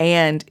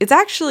 And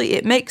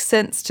it makes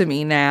sense to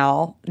me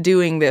now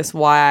doing this,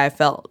 why I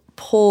felt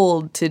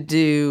pulled to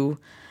do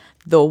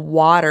the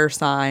water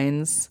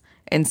signs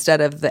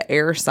instead of the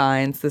air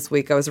signs this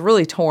week. I was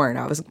really torn.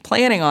 I was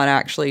planning on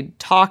actually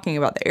talking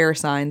about the air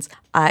signs,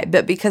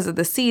 but because of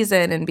the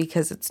season and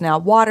because it's now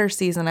water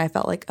season, I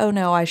felt like, oh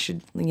no, I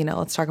should,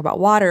 let's talk about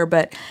water.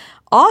 But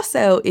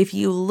also, if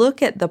you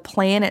look at the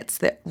planets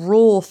that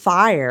rule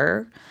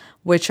fire,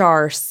 which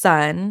are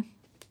Sun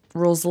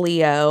rules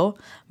Leo,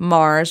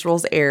 Mars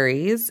rules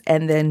Aries,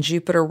 and then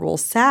Jupiter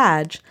rules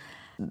Sag,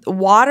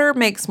 water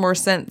makes more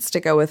sense to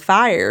go with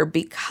fire,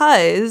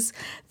 because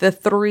the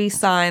three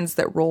signs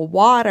that rule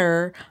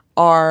water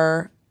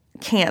are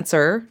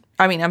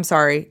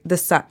the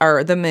sun,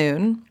 or the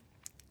moon,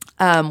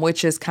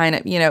 which is kind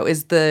of,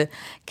 is the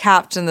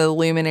captain, the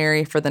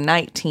luminary for the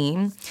night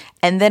team.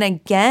 And then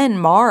again,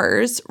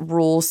 Mars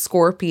rules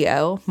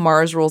Scorpio.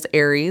 Mars rules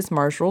Aries.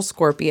 Mars rules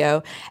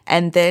Scorpio.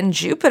 And then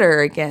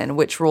Jupiter again,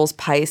 which rules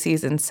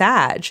Pisces and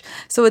Sag.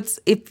 So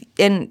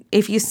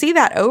if you see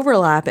that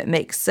overlap, it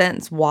makes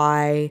sense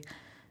why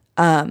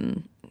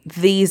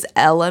these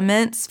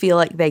elements feel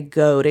like they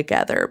go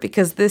together,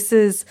 because this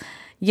is,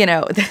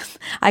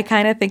 I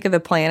kind of think of the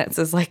planets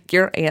as like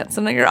your aunts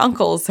and your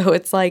uncles. So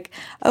it's like,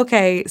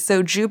 okay,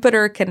 so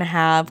Jupiter can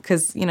have,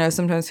 because,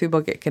 sometimes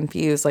people get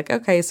confused, like,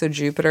 okay, so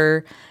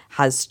Jupiter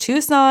has two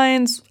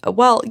signs.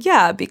 Well,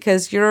 yeah,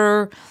 because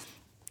your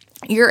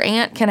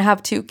aunt can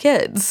have two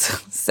kids.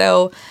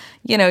 So,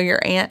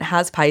 your aunt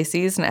has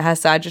Pisces and it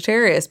has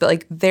Sagittarius, but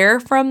like they're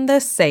from the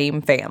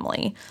same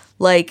family.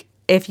 Like,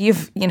 if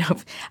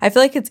I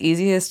feel like it's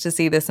easiest to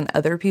see this in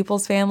other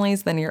people's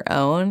families than your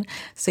own.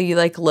 So you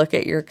like look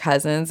at your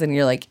cousins and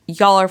you're like,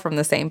 y'all are from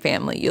the same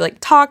family. You like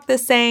talk the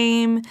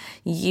same.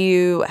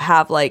 You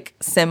have like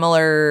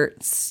similar,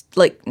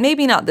 like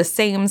maybe not the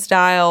same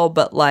style,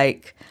 but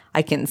like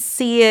I can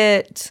see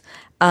it.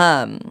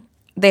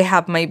 They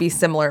have maybe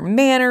similar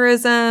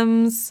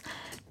mannerisms,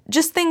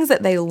 just things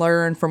that they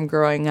learn from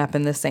growing up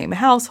in the same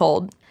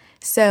household.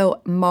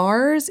 So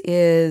Mars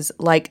is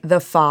like the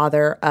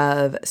father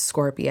of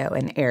Scorpio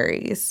and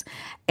Aries.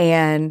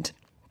 And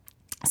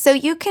so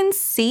you can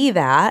see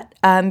that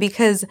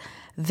because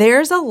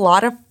there's a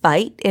lot of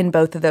fight in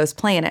both of those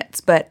planets.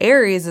 But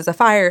Aries is a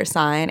fire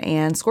sign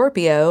and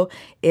Scorpio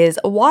is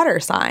a water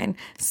sign.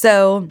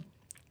 So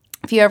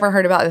if you ever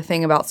heard about the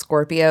thing about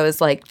Scorpio is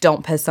like,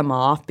 don't piss them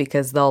off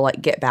because they'll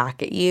like get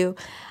back at you.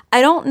 I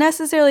don't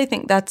necessarily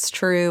think that's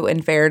true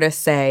and fair to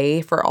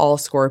say for all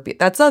Scorpio.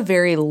 That's a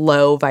very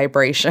low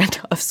vibration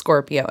of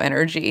Scorpio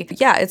energy.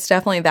 Yeah, it's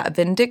definitely that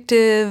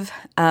vindictive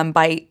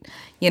bite,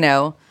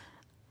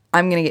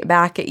 I'm going to get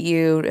back at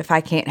you. If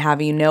I can't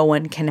have you, no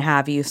one can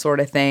have you sort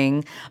of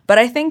thing. But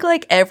I think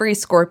like every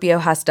Scorpio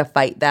has to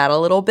fight that a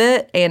little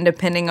bit. And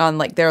depending on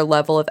like their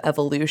level of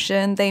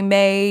evolution, they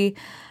may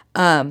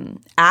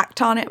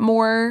act on it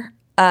more.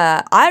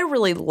 I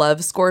really love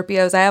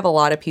Scorpios. I have a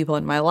lot of people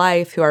in my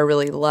life who I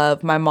really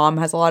love. My mom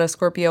has a lot of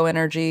Scorpio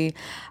energy.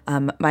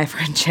 My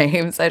friend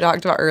James, I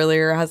talked about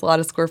earlier, has a lot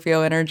of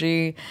Scorpio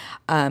energy.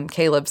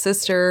 Caleb's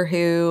sister,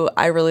 who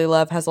I really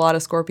love, has a lot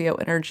of Scorpio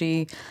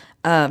energy.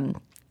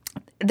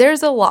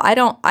 There's a lot. I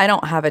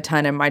don't have a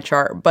ton in my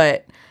chart,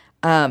 but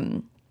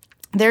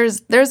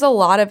there's a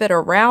lot of it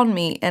around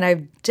me, and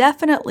I've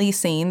definitely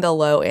seen the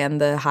low and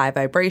the high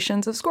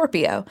vibrations of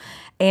Scorpio.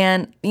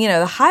 And,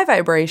 the high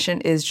vibration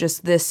is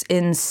just this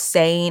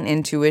insane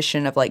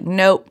intuition of like,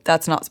 nope,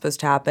 that's not supposed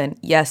to happen.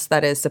 Yes,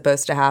 that is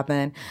supposed to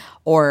happen.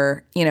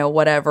 Or,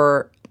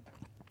 whatever.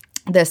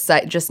 This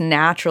just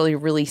naturally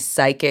really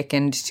psychic,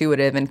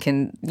 intuitive, and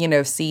can,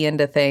 see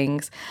into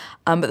things.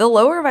 But the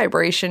lower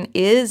vibration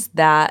is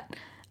that,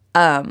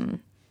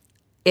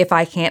 if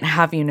I can't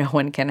have you, no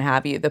one can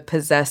have you. The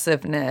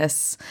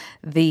possessiveness,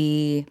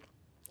 the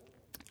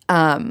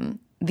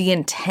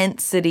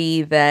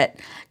intensity that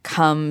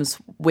comes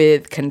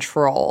with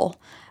control.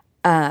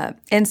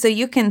 And so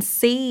you can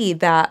see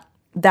that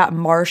that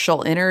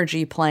martial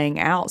energy playing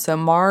out. So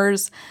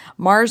Mars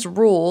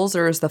rules,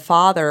 or is the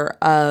father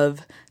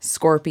of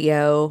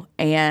Scorpio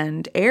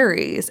and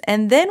Aries.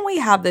 And then we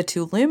have the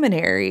two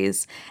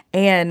luminaries,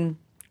 and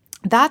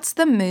that's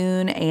the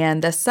moon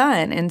and the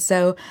sun. And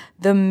so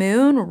the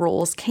moon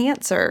rules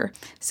Cancer.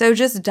 So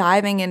just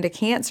diving into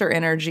Cancer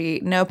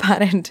energy, no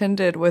pun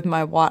intended with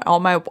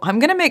I'm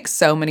going to make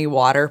so many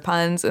water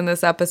puns in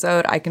this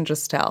episode. I can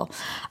just tell.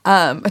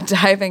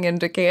 Diving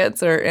into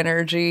Cancer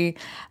energy.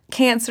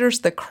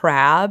 Cancer's the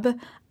crab.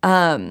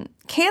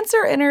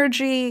 Cancer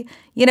energy,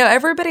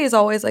 everybody is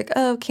always like,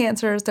 oh,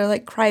 Cancers, they're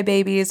like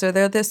crybabies, or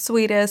they're the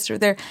sweetest, or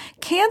they're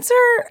Cancer,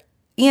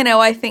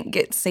 I think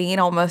gets seen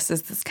almost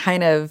as this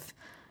kind of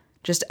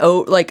just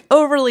like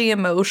overly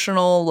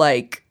emotional,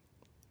 like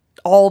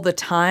all the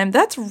time.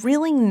 That's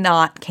really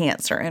not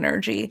Cancer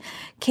energy.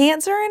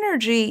 Cancer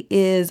energy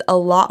is a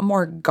lot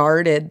more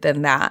guarded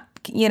than that.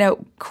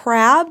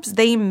 Crabs,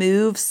 they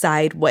move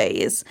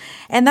sideways.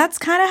 And that's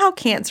kind of how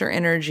Cancer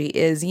energy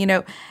is.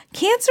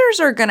 Cancers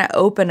are going to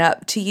open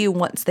up to you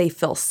once they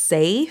feel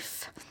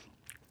safe.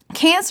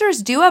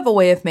 Cancers do have a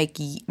way of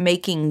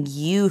making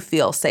you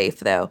feel safe,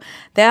 though.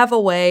 They have a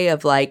way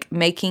of like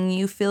making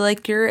you feel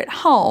like you're at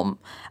home.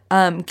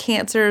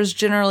 Cancers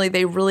generally,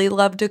 they really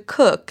love to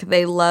cook.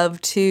 They love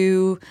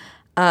to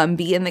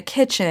be in the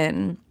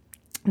kitchen.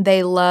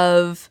 They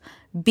love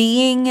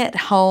being at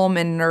home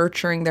and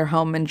nurturing their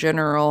home in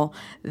general.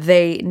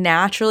 They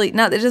naturally,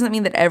 now that doesn't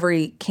mean that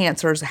every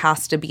Cancer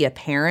has to be a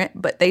parent,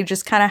 but they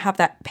just kind of have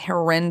that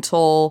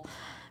parental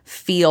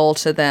feel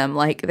to them.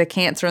 Like the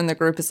Cancer in the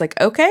group is like,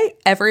 okay,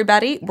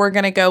 everybody, we're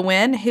going to go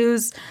in.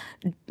 Who's,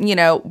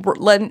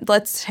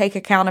 let's take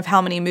account of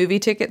how many movie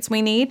tickets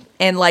we need,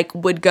 and like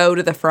would go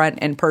to the front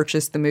and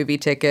purchase the movie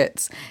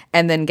tickets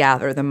and then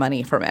gather the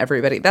money from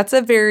everybody. That's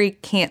a very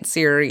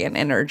Cancerian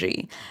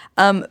energy.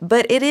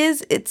 But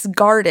it's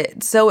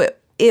guarded. So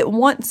it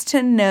wants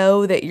to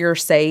know that you're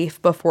safe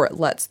before it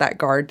lets that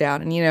guard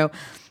down. And,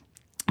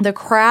 the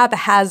crab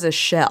has a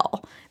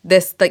shell,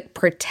 this like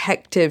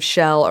protective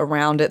shell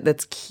around it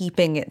that's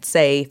keeping it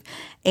safe.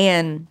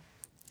 And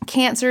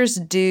Cancers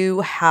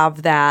do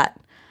have that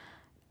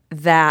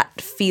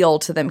feel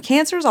to them.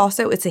 Cancers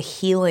also, it's a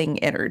healing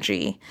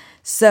energy.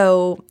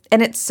 So,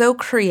 and it's so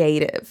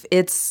creative.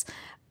 It's,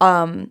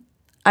 I'm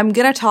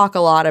going to talk a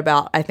lot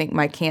about, I think,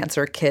 my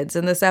Cancer kids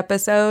in this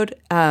episode,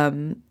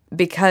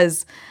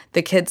 because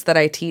the kids that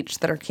I teach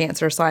that are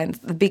Cancer signs,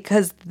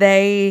 because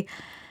they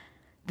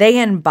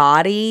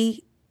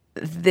embody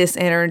this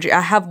energy.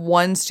 I have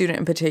one student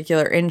in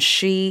particular, and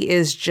she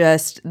is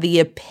just the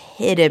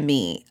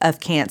epitome of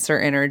Cancer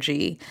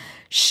energy.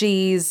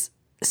 She's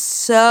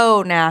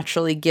so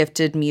naturally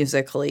gifted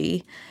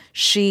musically.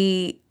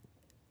 She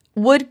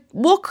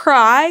will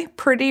cry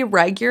pretty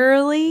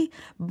regularly,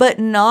 but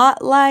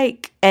not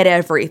like at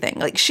everything.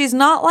 Like she's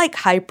not like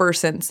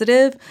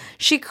hypersensitive.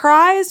 She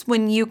cries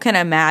when you can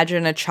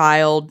imagine a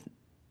child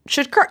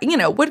should cry,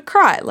 would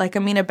cry. Like,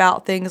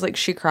 about things like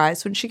she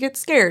cries when she gets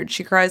scared.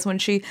 She cries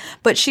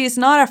but she's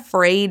not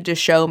afraid to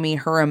show me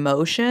her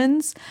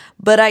emotions,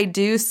 but I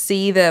do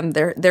see them.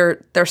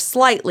 They're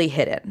slightly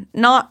hidden,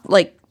 not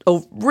like,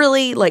 oh,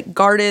 really like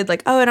guarded,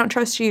 like, oh, I don't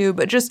trust you,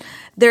 but just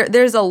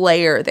there's a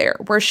layer there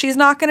where she's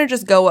not going to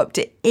just go up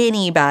to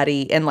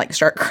anybody and like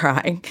start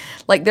crying.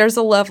 Like there's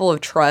a level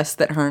of trust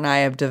that her and I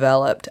have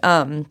developed.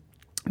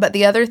 But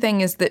the other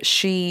thing is that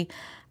she's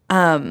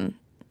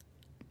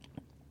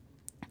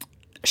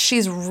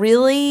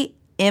really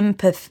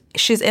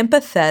she's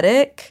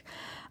empathetic,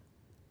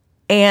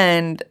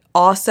 and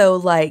also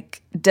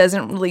like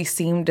doesn't really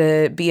seem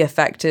to be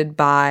affected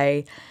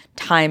by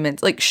time.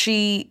 And like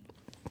she's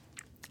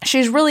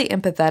really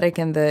empathetic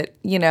in that,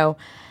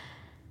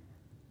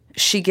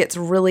 she gets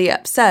really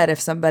upset if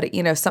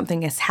somebody,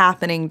 something is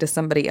happening to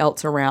somebody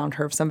else around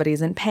her, if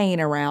somebody's in pain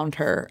around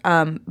her.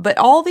 But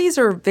all these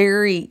are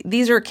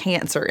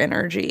Cancer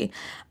energy.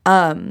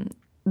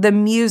 The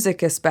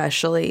music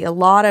especially, a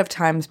lot of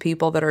times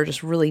people that are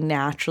just really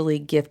naturally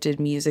gifted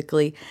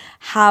musically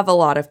have a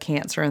lot of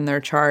Cancer in their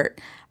chart.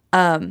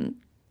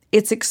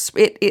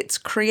 It's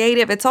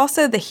creative. It's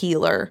also the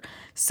healer.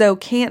 So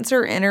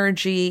Cancer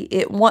energy,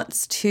 it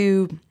wants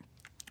to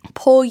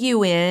pull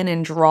you in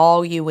and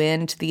draw you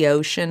into the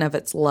ocean of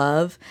its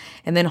love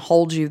and then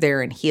hold you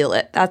there and heal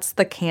it. That's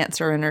the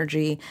Cancer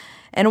energy.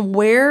 And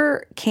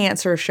where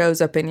Cancer shows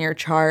up in your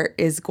chart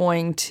is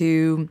going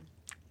to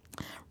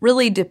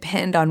really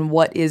depend on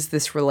what is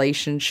this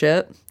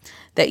relationship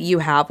that you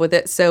have with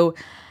it. So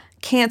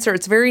Cancer,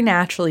 it's very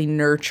naturally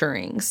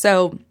nurturing.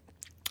 So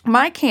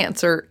my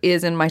Cancer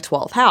is in my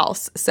 12th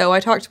house. So I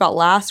talked about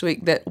last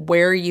week that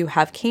where you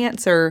have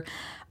Cancer,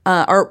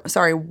 if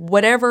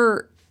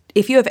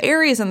you have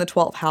Aries in the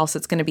 12th house,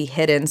 it's going to be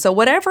hidden. So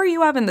whatever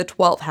you have in the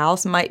 12th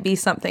house might be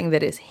something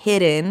that is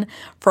hidden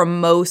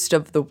from most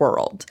of the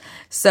world.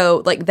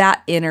 So like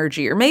that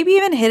energy, or maybe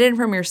even hidden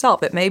from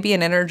yourself. It may be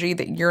an energy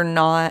that you're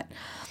not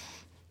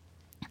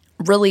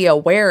really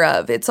aware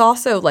of. It's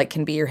also like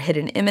can be your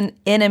hidden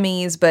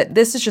enemies, but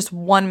this is just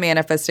one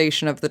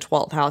manifestation of the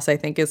 12th house, I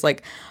think, is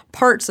like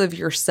parts of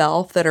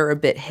yourself that are a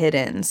bit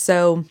hidden.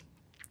 So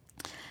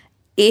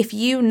if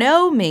you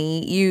know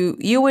me,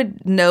 you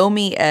would know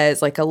me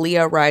as like a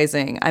Leo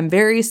rising. I'm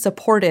very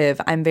supportive.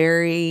 I'm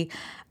very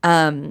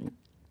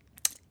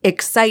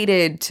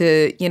excited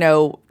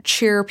to,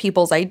 cheer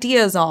people's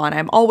ideas on.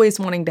 I'm always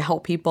wanting to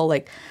help people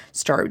like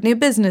start new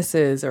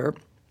businesses or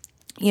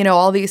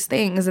all these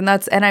things. And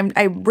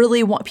I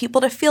really want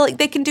people to feel like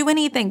they can do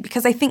anything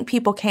because I think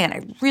people can.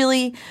 I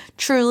really,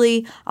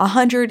 truly,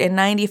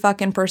 190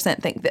 fucking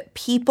 % think that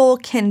people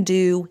can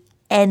do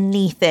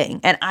anything.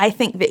 And I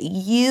think that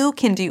you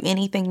can do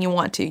anything you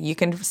want to. You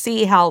can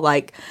see how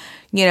like,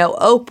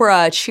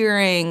 Oprah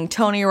cheering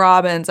Tony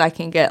Robbins I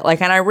can get like,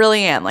 and I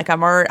really am like,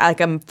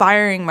 I'm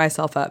firing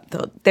myself up.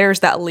 There's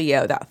that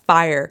Leo, that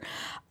fire.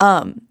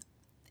 And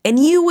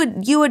you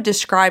would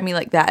describe me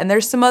like that. And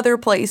there's some other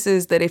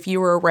places that if you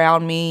were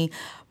around me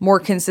more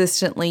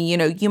consistently,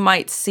 you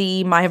might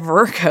see my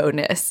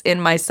Virgo-ness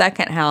in my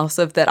second house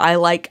of that I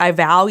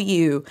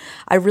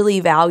really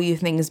value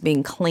things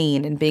being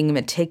clean and being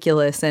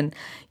meticulous. And,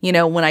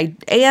 when I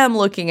am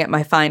looking at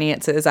my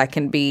finances, I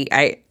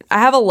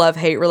have a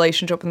love-hate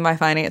relationship with my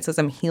finances.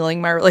 I'm healing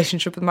my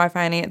relationship with my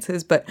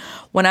finances. But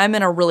when I'm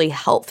in a really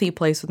healthy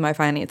place with my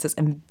finances,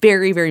 I'm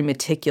very, very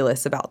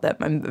meticulous about them.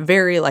 I'm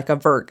very like a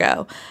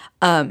Virgo.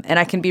 And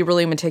I can be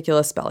really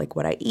meticulous about like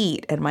what I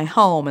eat and my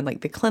home and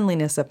like the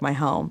cleanliness of my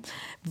home.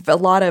 A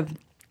lot of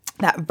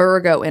that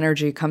Virgo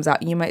energy comes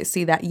out. You might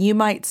see that. You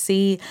might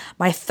see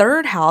my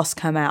third house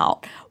come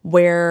out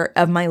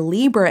of my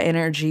Libra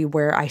energy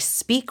where I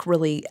speak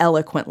really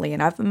eloquently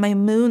and I have my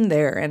moon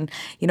there. And,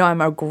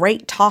 I'm a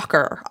great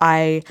talker.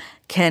 I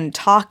can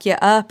talk you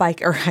up. I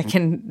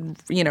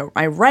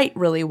write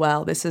really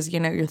well. This is,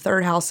 your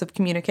third house of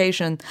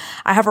communication.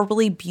 I have a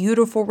really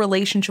beautiful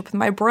relationship with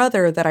my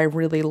brother that I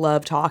really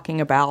love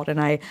talking about. And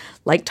I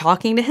like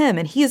talking to him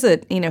and he's a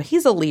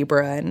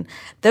Libra and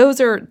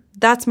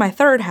that's my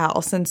third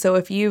house. And so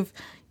if you're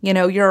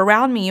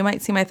around me, you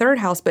might see my third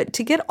house, but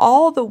to get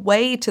all the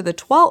way to the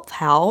 12th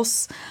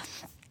house,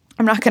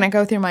 I'm not going to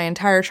go through my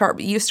entire chart,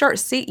 but you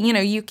start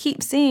you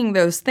keep seeing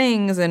those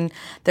things and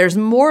there's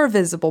more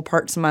visible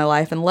parts of my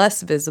life and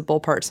less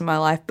visible parts of my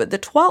life. But the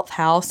 12th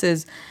house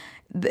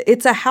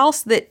it's a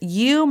house that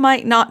you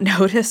might not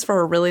notice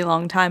for a really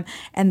long time.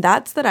 And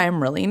that's that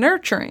I'm really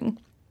nurturing.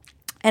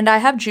 And I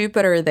have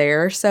Jupiter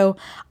there, so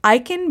I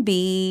can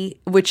be,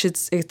 which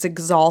it's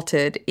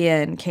exalted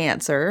in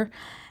Cancer.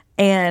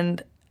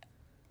 And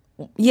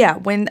yeah,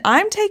 when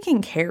I'm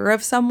taking care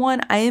of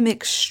someone, I am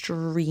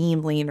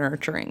extremely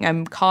nurturing.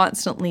 I'm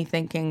constantly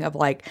thinking of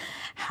like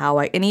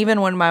and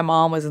even when my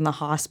mom was in the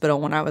hospital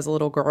when I was a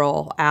little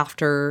girl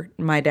after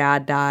my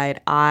dad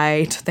died,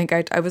 I think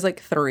I was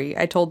like 3.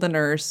 I told the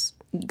nurse,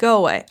 go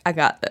away, I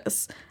got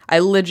this. I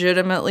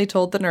legitimately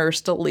told the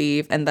nurse to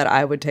leave and that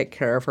I would take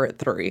care of her at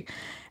 3.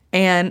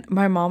 And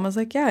my mom was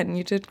like, yeah, and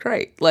you did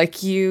great. Like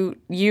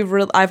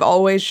I've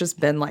always just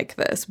been like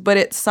this, but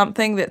it's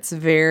something that's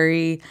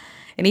very,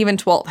 and even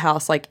 12th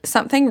house, like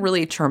something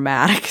really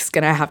traumatic is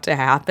going to have to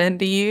happen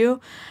to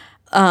you,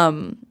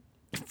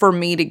 for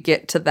me to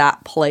get to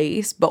that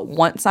place. But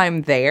once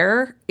I'm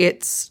there,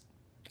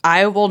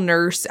 I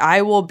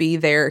will be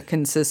there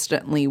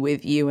consistently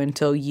with you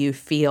until you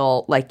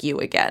feel like you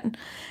again.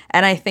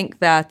 And I think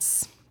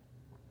that's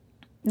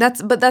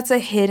a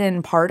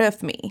hidden part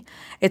of me.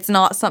 It's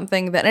not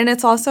something and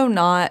it's also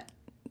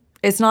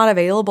it's not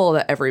available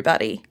to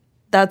everybody.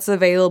 That's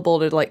available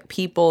to like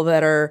people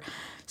that are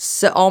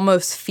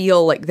almost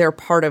feel like they're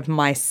part of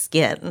my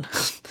skin,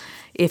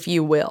 if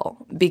you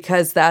will,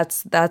 because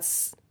that's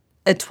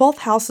a 12th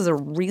house is a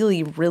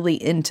really, really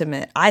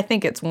intimate. I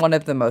think it's one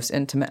of the most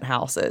intimate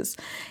houses.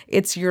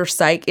 It's your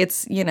psyche.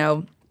 It's,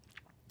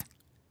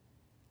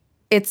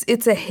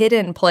 it's a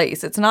hidden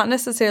place. It's not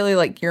necessarily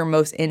like your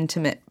most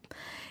intimate.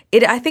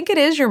 I think it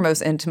is your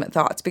most intimate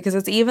thoughts because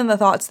it's even the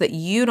thoughts that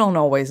you don't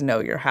always know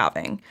you're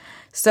having.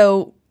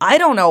 So I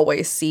don't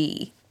always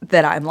see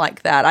that I'm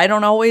like that. I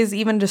don't always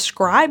even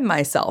describe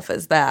myself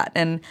as that.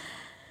 And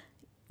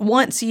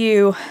once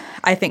you,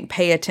 I think,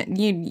 pay attention,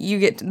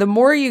 the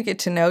more you get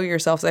to know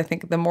yourselves, I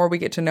think the more we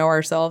get to know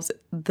ourselves,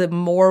 the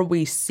more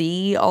we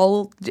see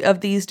all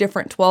of these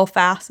different 12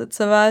 facets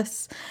of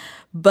us.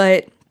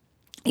 But,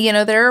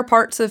 there are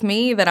parts of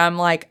me that I'm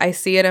like, I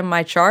see it in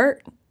my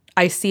chart.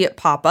 I see it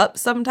pop up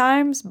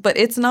sometimes, but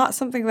it's not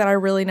something that I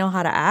really know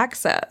how to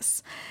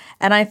access.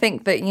 And I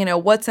think that,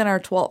 what's in our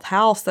 12th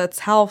house, that's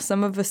how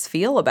some of us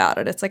feel about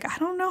it. It's like, I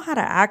don't know how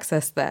to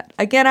access that.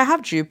 Again, I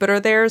have Jupiter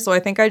there, so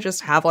I think I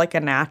just have like a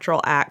natural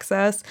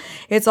access.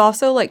 It's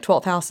also like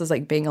 12th house is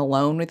like being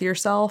alone with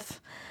yourself.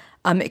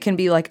 It can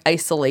be like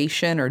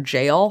isolation or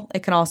jail.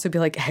 It can also be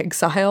like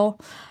exile,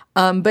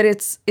 but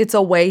it's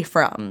away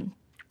from.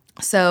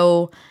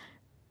 So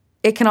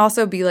it can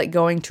also be like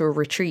going to a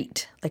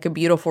retreat, like a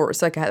beautiful,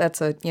 it's like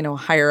that's a,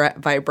 higher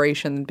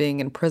vibration than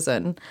being in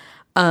prison.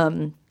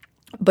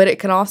 But it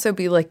can also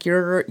be like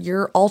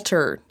your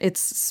altar.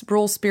 It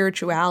rules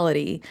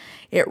spirituality.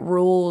 It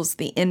rules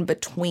the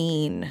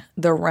in-between,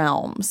 the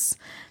realms.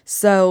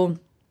 So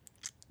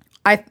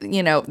kind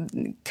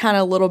of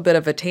a little bit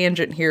of a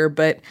tangent here,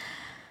 but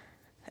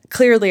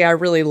clearly I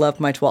really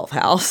love my 12th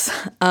house.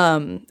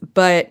 And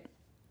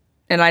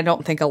I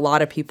don't think a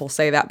lot of people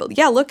say that, but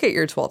yeah, look at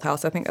your 12th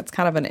house. I think that's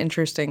kind of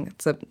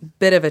it's a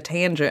bit of a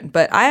tangent,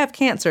 but I have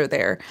Cancer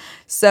there.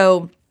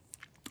 So,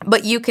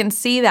 but you can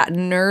see that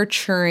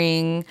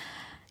nurturing,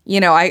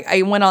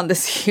 I went on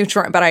this huge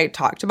rant, but I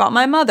talked about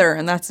my mother,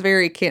 and that's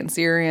very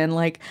Cancerian.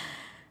 Like,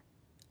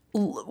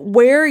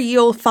 where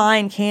you'll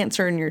find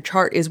Cancer in your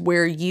chart is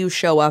where you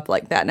show up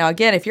like that. Now,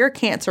 again, if you're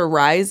Cancer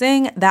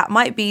rising, that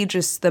might be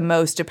just the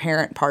most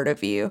apparent part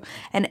of you.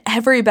 And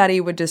everybody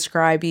would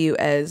describe you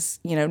as,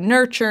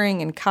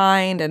 nurturing and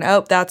kind. And,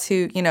 that's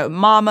who,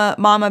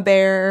 mama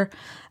bear.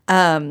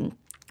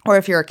 Or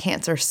if you're a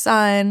Cancer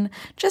sun,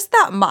 just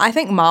that, I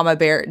think mama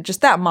bear,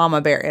 just that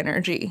mama bear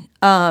energy.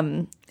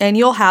 And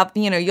you'll have,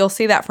 you'll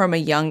see that from a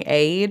young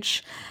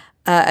age.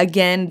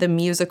 Again, the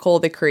musical,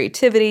 the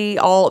creativity,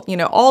 all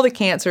the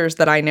Cancers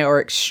that I know are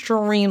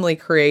extremely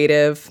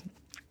creative,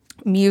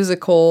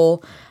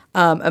 musical,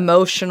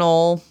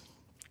 emotional,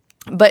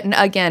 but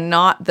again,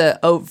 not the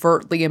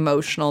overtly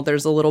emotional.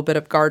 There's a little bit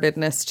of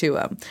guardedness to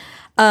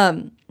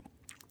them.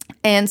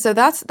 And so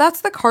that's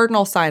the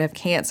cardinal sign of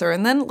Cancer.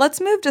 And then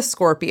let's move to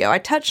Scorpio. I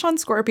touched on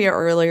Scorpio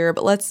earlier,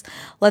 but let's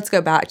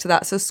go back to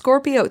that. So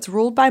Scorpio, it's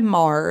ruled by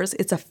Mars.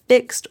 It's a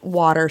fixed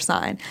water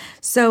sign.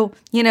 So,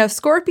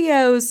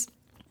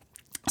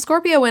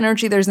 Scorpio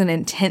energy, there's an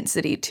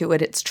intensity to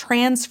it. It's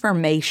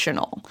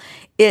transformational.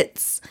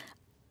 It's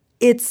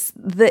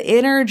the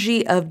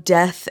energy of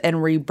death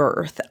and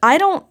rebirth.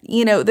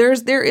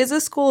 There is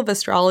a school of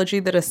astrology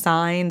that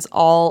assigns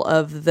all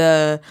of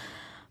the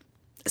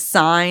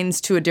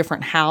signs to a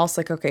different house.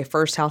 Like, okay,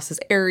 first house is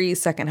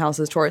Aries, second house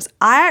is Taurus.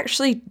 I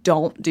actually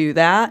don't do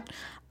that.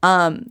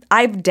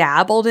 I've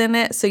dabbled in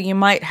it, so you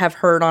might have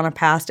heard on a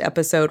past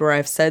episode where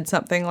I've said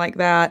something like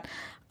that.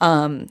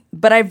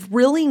 But I've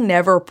really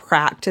never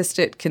practiced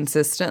it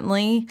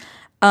consistently.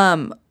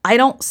 I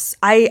don't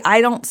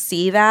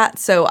see that.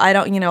 So I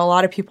don't, a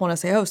lot of people want to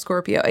say, oh,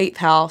 Scorpio, 8th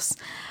house.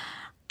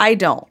 I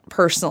don't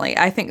personally.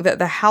 I think that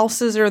the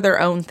houses are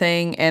their own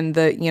thing, and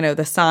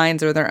the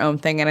signs are their own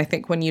thing. And I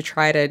think when you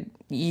try to,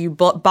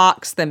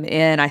 box them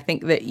in, I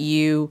think that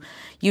you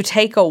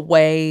take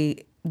away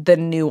the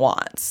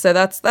nuance. So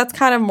that's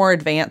kind of more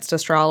advanced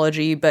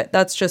astrology, but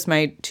that's just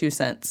my 2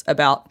 cents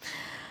about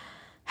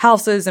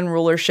houses and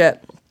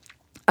rulership.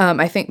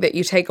 I think that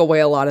you take away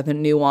a lot of the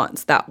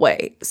nuance that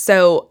way.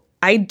 So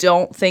I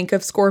don't think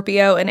of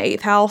Scorpio and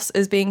 8th house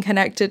as being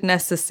connected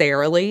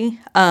necessarily,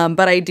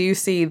 but I do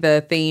see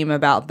the theme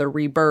about the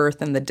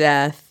rebirth and the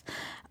death.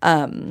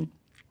 But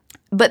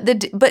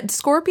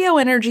Scorpio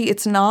energy,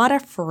 it's not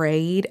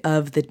afraid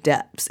of the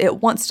depths.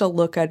 It wants to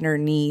look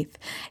underneath.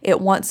 It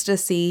wants to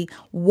see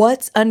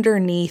what's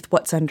underneath,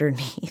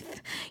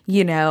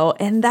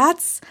 and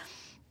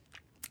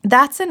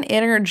that's an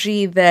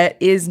energy that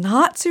is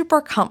not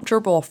super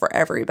comfortable for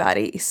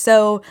everybody.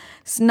 So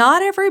it's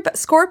not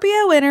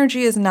Scorpio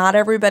energy is not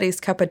everybody's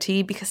cup of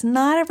tea, because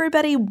not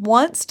everybody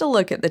wants to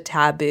look at the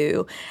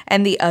taboo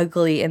and the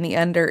ugly and the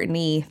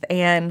underneath.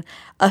 And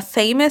a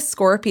famous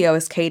Scorpio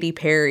is Katy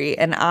Perry.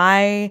 And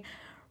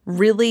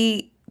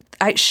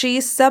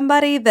she's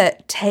somebody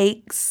that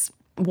takes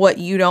what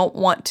you don't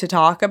want to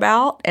talk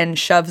about and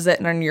shoves it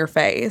in your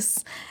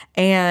face.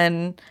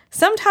 And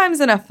sometimes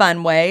in a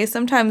fun way,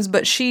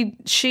 but she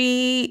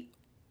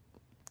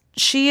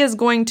is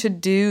going to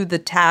do the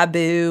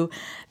taboo,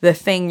 the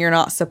thing you're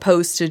not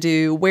supposed to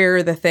do,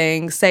 wear the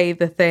thing, say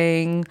the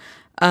thing.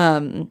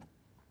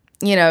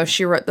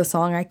 She wrote the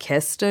song I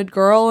Kissed a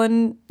Girl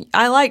and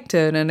I Liked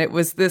It, and it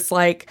was this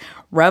like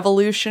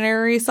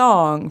revolutionary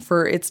song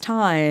for its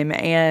time,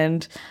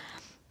 and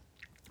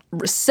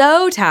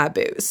so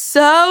taboo,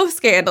 so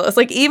scandalous.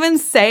 Like, even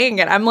saying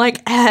it, I'm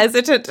like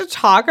hesitant to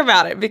talk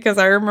about it, because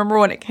I remember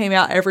when it came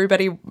out,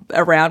 everybody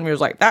around me was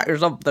like, that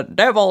is of the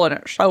devil and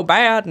it's so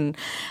bad. And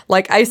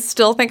like, I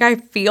still think I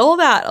feel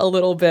that a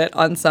little bit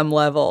on some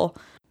level.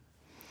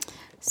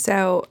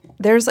 So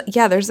there's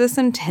this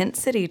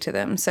intensity to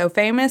them. So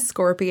famous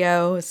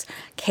Scorpios,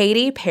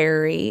 Katy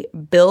Perry,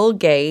 Bill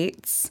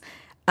Gates,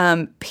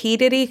 P.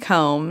 Diddy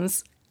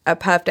Combs, I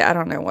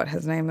don't know what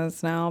his name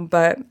is now,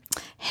 but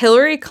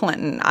Hillary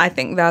Clinton. I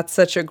think that's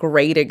such a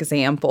great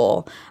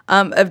example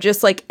of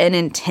just like an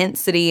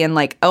intensity, and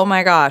like, oh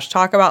my gosh,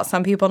 talk about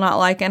some people not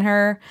liking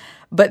her,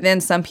 but then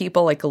some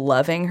people like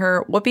loving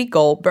her. Whoopi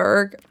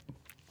Goldberg.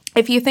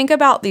 If you think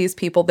about these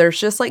people, there's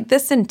just like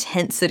this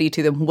intensity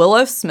to them.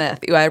 Willow Smith.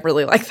 Ooh, I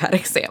really like that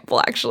example,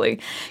 actually.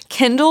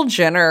 Kendall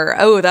Jenner.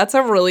 Oh, that's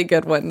a really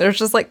good one. There's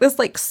just like this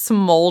like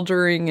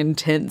smoldering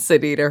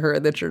intensity to her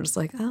that you're just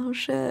like, oh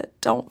shit,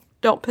 don't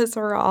piss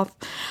her off.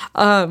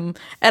 And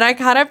I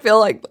kind of feel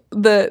like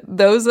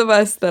those of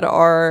us that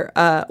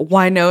are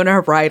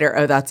Winona Ryder,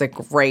 oh, that's a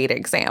great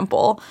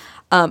example.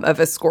 of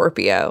a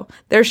Scorpio.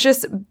 There's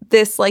just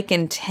this like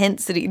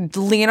intensity.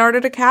 Leonardo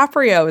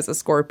DiCaprio is a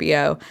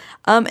Scorpio.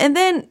 And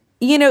then,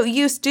 you know,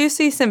 you do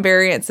see some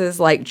variances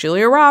like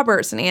Julia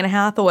Roberts and Anne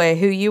Hathaway,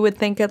 who you would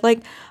think of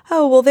like,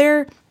 oh, well,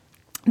 they're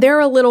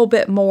a little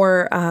bit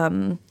more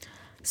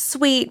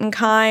sweet and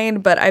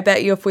kind. But I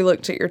bet you if we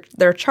looked at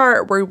their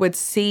chart, we would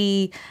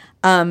see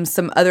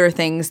some other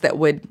things that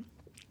would,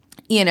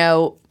 you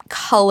know,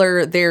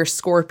 color their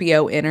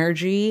Scorpio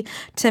energy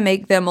to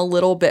make them a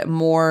little bit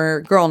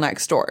more girl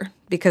next door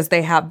because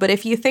they have. But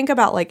if you think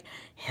about like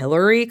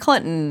Hillary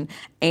Clinton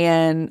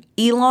and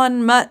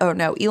Elon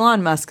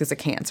Musk is a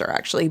Cancer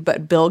actually,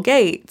 but Bill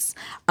Gates,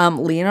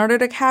 Leonardo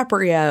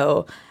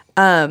DiCaprio,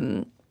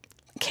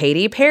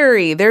 Katy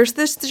Perry, there's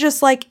this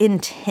just like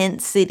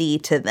intensity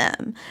to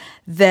them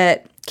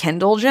that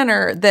Kendall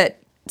Jenner, that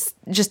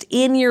just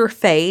in your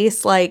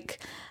face, like,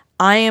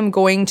 I am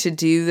going to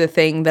do the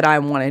thing that I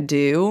want to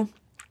do,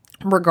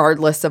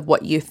 regardless of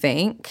what you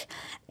think.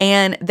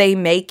 And they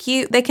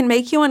can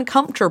make you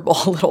uncomfortable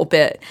a little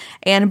bit.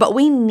 But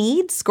we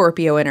need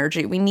Scorpio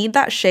energy. We need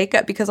that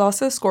shakeup because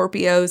also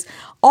Scorpios,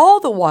 all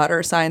the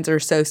water signs are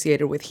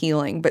associated with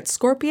healing, but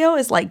Scorpio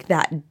is like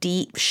that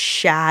deep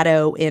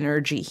shadow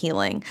energy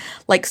healing.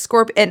 Like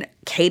and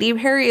Katy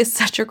Perry is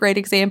such a great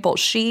example.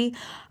 She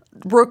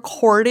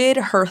recorded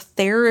her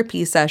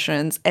therapy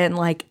sessions and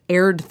like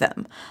aired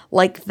them.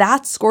 Like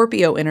that's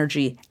Scorpio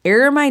energy.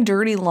 Air my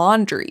dirty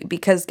laundry,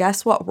 because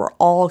guess what? We're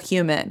all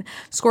human.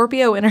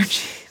 Scorpio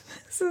energy.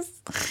 This is,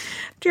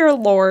 dear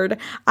Lord,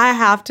 I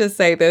have to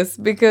say this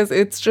because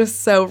it's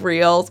just so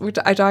real.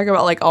 I talk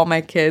about like all my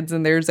kids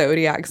and their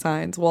zodiac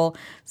signs. Well,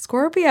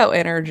 Scorpio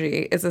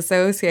energy is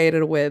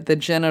associated with the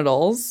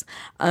genitals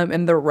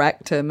and the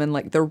rectum and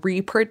like the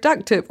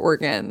reproductive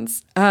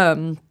organs.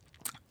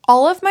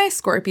 All of my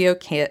Scorpio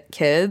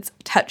kids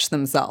touch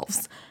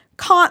themselves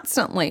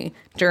constantly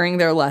during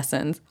their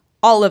lessons.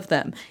 All of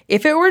them.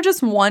 If it were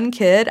just one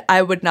kid,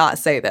 I would not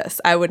say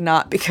this. I would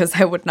not, because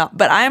I would not.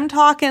 But I'm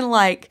talking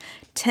like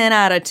 10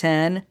 out of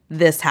 10,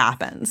 this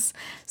happens.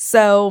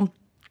 So,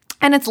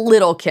 and it's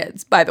little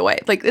kids, by the way.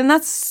 Like, and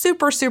that's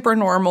super, super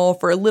normal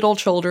for little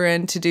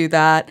children to do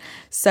that.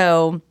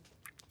 So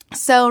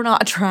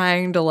not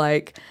trying to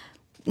like,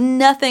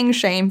 nothing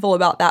shameful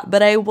about that,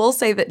 but I will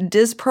say that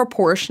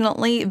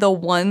disproportionately the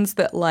ones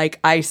that like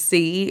I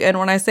see, and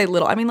when I say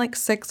little, I mean like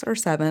 6 or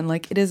 7,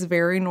 like it is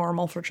very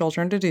normal for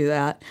children to do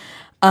that.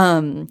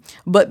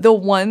 But the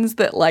ones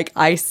that like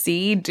I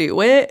see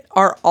do it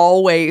are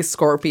always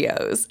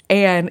Scorpios,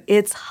 and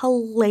it's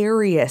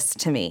hilarious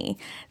to me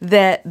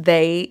that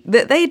they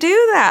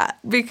do that,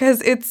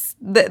 because it's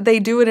that they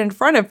do it in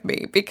front of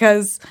me,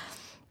 because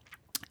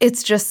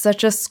it's just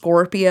such a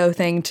Scorpio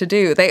thing to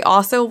do. They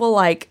also will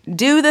like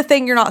do the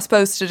thing you're not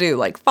supposed to do,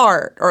 like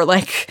fart or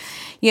like,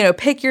 you know,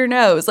 pick your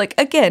nose. Like,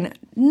 again,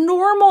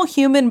 normal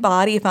human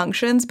body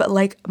functions, but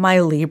like my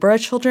Libra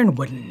children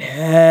would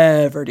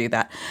never do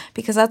that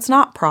because that's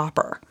not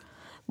proper.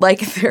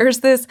 Like there's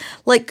this,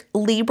 like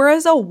Libra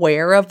is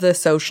aware of the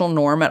social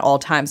norm at all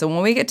times. And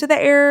when we get to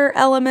the air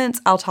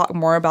elements, I'll talk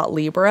more about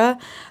Libra,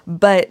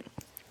 but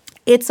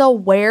it's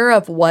aware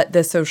of what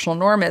the social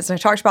norm is. And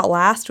I talked about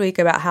last week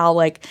about how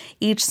like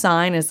each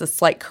sign is a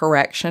slight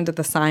correction to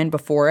the sign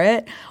before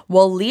it.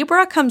 Well,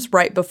 Libra comes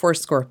right before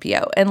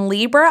Scorpio. And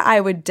Libra,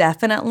 I would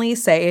definitely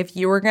say, if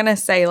you were going to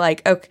say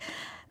like, okay,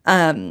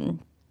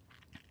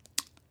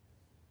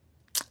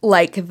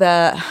 like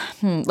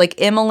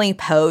Emily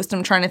Post,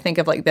 I'm trying to think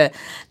of like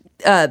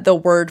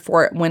the word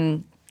for it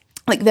when,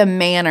 like the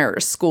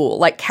manners school,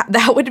 like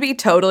that would be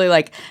totally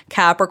like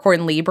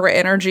Capricorn Libra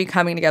energy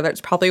coming together.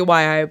 It's probably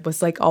why I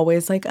was like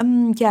always like,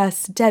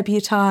 yes,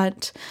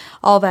 debutante,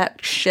 all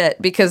that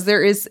shit, because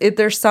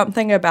there's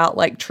something about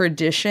like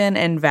tradition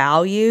and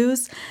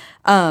values,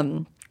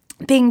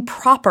 being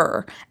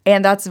proper.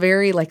 And that's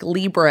very like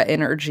Libra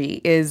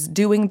energy, is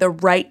doing the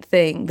right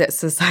thing that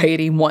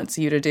society wants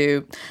you to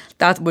do.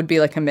 That would be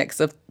like a mix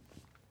of,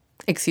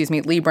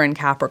 Libra and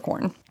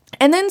Capricorn.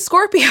 And then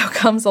Scorpio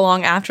comes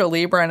along after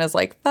Libra and is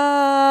like,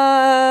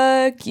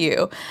 fuck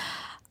you.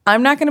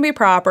 I'm not going to be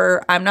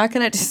proper. I'm not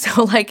going to do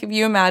so. Like, if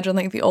you imagine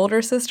like the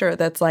older sister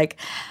that's like,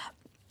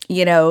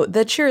 you know,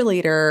 the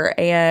cheerleader,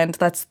 and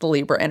that's the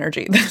Libra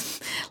energy,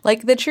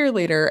 like the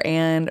cheerleader,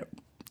 and,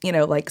 you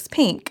know, likes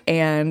pink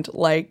and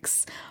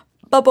likes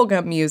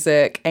bubblegum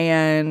music.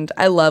 And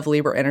I love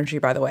Libra energy,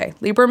 by the way.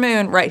 Libra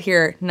moon right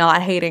here,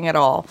 not hating at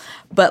all.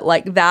 But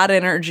like that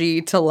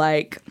energy to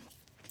like,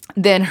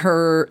 then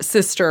her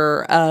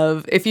sister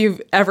of, if you've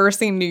ever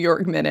seen New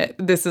York Minute,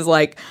 this is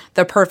like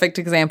the perfect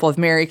example of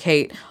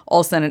Mary-Kate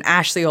Olsen and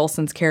Ashley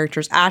Olsen's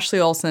characters.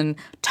 Ashley Olsen,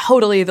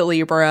 totally the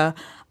Libra,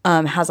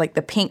 has like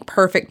the pink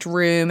perfect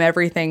room.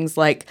 Everything's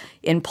like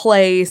in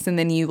place. And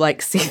then you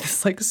like see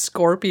this like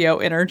Scorpio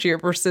energy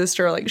of her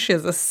sister. Like she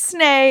has a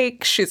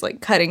snake. She's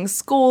like cutting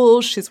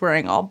school. She's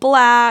wearing all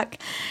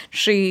black.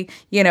 She,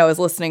 you know, is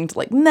listening to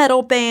like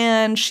metal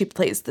band. She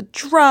plays the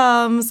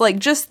drums. Like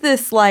just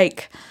this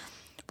like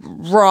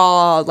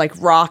raw, like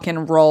rock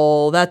and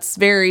roll. That's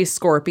very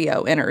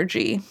Scorpio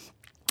energy.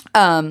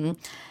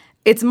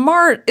 it's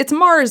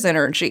Mars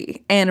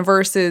energy and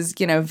versus,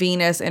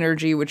 Venus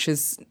energy, which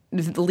is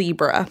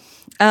Libra.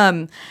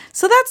 So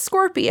that's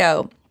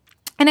Scorpio.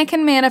 And it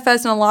can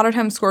manifest, and a lot of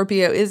times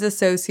Scorpio is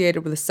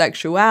associated with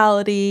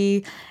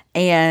sexuality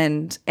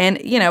and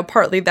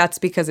partly that's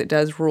because it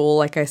does rule,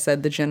 like I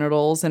said, the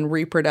genitals and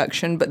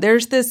reproduction. But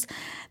there's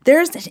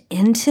an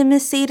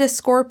intimacy to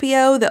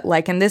Scorpio that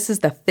and this is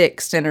the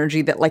fixed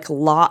energy that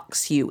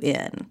locks you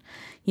in,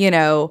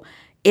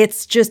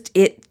 It's just,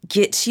 it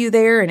gets you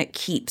there and it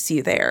keeps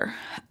you there.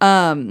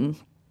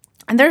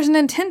 And there's an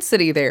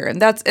intensity there.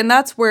 And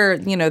that's where,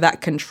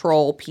 that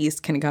control piece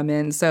can come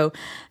in. So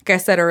like I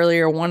said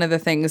earlier, one of the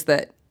things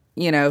that,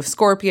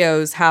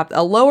 Scorpios have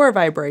a lower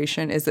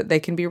vibration is that they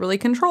can be really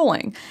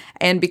controlling.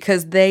 And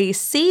because they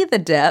see the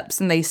depths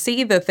and they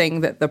see the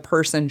thing that the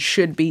person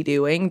should be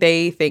doing,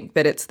 they think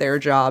that it's their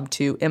job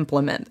to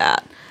implement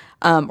that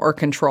or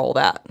control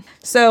that.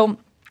 So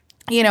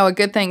a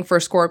good thing for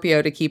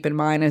Scorpio to keep in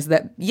mind is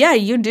that, yeah,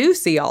 you do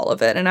see all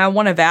of it. And I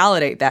want to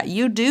validate that.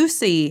 You do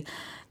see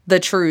the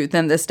truth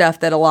and the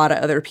stuff that a lot of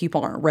other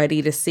people aren't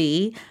ready to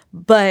see.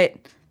 But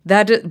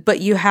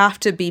you have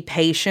to be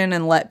patient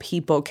and let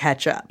people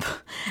catch up.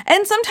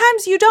 And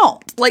sometimes you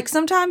don't.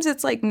 Sometimes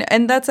it's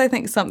and that's, I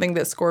think, something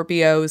that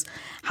Scorpios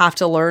have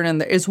to learn.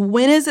 And is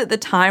when is it the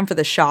time for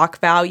the shock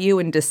value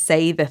and to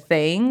say the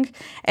thing?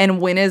 And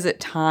when is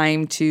it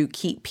time to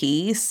keep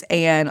peace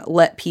and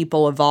let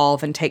people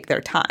evolve and take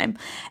their time?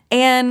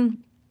 And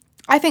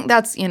I think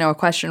that's, a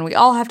question we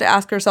all have to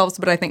ask ourselves.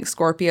 But I think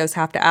Scorpios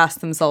have to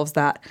ask themselves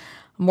that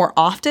more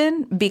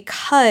often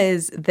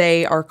because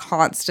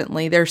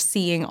they're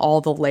seeing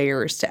all the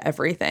layers to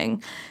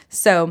everything.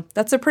 So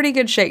that's a pretty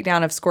good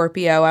shakedown of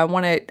Scorpio. I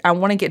want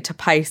to get to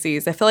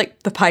Pisces. I feel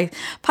like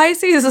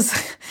Pisces is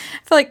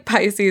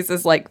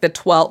the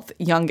 12th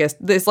youngest.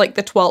 It's like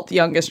the 12th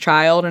youngest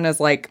child and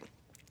is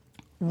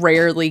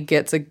rarely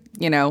gets the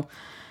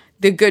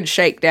good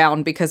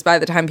shakedown, because by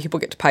the time people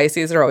get to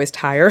Pisces, they're always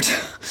tired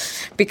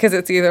because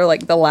it's either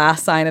the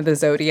last sign of the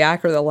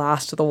zodiac or the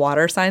last of the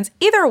water signs.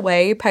 Either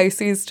way,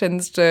 Pisces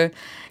tends to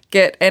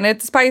and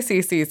it's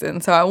Pisces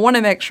season. So I want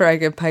to make sure I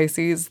give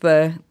Pisces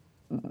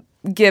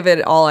give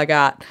it all I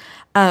got.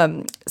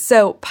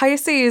 So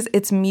Pisces,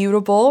 it's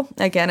mutable.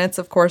 Again, it's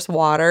of course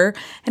water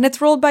and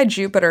it's ruled by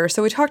Jupiter.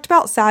 So we talked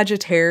about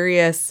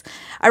Sagittarius.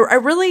 I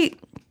really,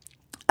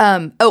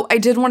 I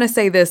did want to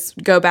say this,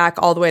 go back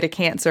all the way to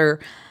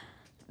Cancer.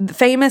 The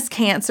famous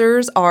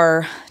Cancers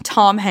are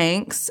Tom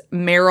Hanks,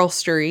 Meryl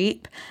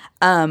Streep,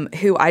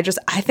 who I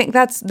think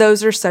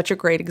those are such a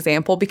great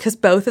example, because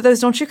both of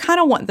those, don't you kind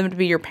of want them to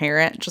be your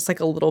parent just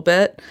a little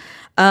bit?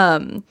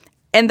 And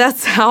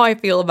that's how I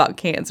feel about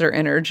Cancer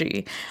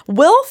energy.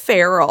 Will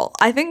Ferrell,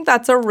 I think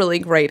that's a really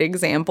great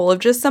example of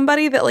just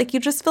somebody that you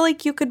just feel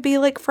like you could be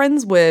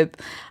friends with.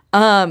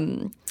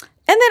 And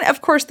then of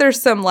course there's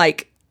some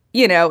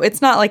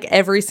it's not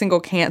every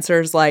single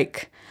Cancer's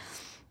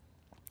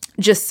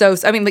just so,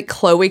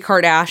 Khloe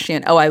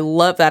Kardashian. Oh, I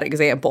love that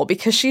example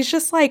because she's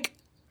just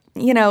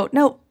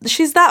no,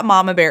 she's that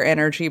mama bear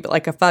energy,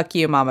 but a fuck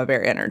you mama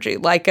bear energy.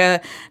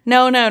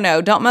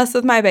 No, don't mess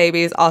with my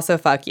babies. Also,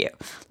 fuck you.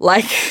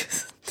 And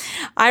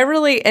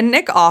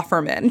Nick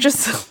Offerman,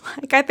 just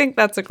I think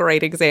that's a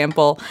great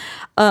example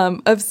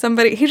of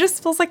somebody, he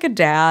just feels like a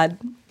dad.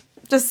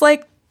 Just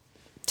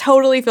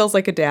totally feels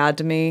like a dad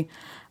to me.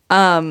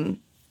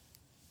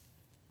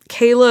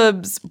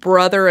 Caleb's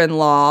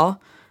brother-in-law,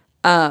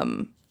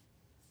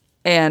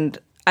 and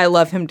I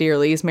love him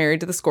dearly. He's married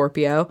to the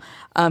Scorpio.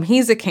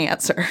 He's a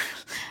Cancer.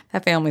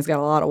 That family's got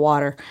a lot of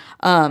water.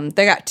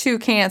 They got 2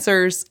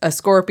 Cancers, a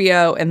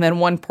Scorpio, and then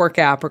 1 poor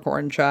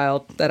Capricorn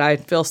child that I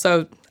feel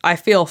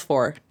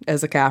for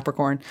as a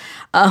Capricorn,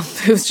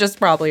 who's just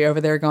probably over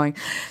there going,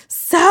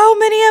 so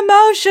many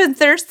emotions.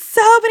 There's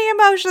so many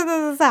emotions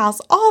in this house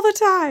all the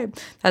time.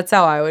 That's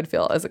how I would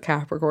feel as a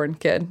Capricorn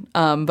kid.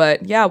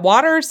 But yeah,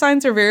 water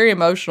signs are very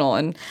emotional,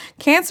 and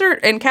Cancer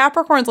and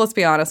Capricorns, let's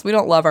be honest, we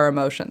don't love our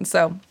emotions.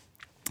 So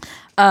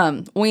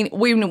we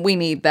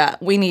need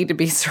that. We need to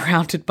be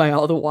surrounded by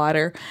all the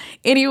water.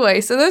 Anyway,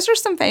 so those are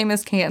some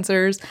famous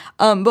Cancers.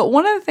 But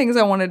one of the things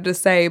I wanted to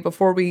say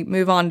before we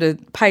move on to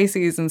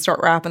Pisces and start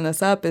wrapping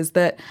this up is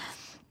that,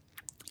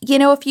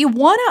 if you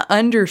want to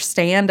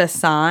understand a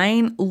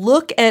sign,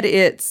 look at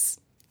its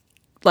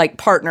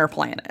partner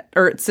planet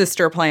or its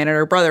sister planet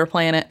or brother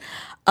planet.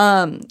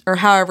 Or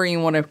however you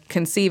want to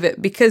conceive it,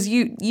 because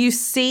you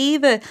see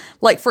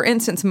for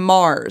instance,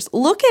 Mars.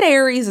 Look at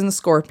Aries and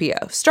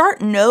Scorpio.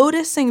 Start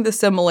noticing the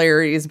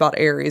similarities about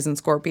Aries and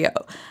Scorpio.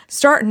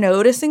 Start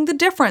noticing the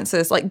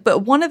differences. But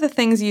one of the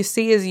things you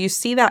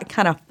see that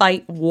kind of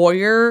fight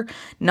warrior,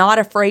 not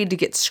afraid to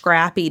get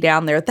scrappy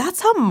down there.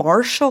 That's a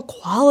martial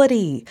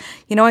quality.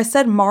 I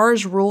said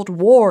Mars ruled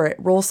war. It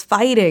rules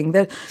fighting.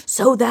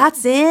 So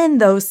that's in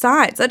those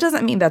signs. That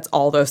doesn't mean that's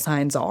all those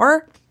signs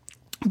are.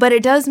 But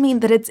it does mean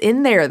that it's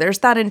in there. There's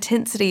that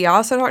intensity. I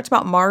also talked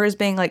about Mars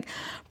being like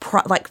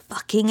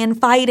fucking and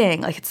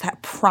fighting. Like it's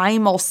that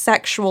primal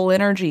sexual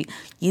energy.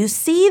 You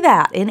see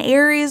that in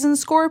Aries and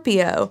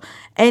Scorpio.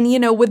 And,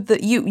 with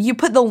you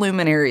put the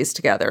luminaries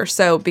together.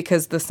 So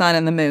because the sun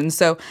and the moon.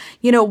 So,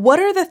 what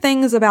are the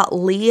things about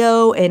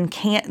Leo and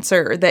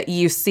Cancer that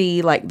you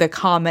see like the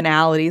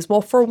commonalities?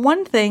 Well, for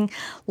one thing,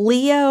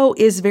 Leo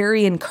is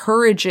very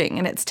encouraging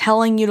and it's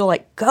telling you to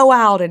like go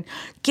out and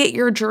get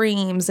your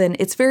dreams, and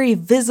it's very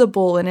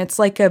visible, and it's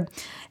like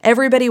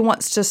everybody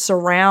wants to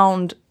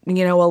surround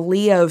a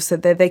Leo so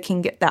that they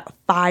can get that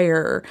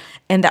fire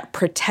and that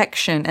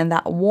protection and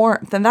that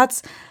warmth.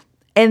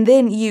 And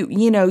then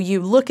you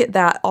look at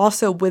that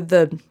also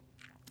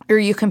or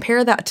you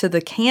compare that to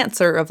the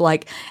Cancer of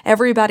like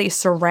everybody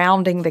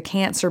surrounding the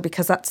Cancer,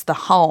 because that's the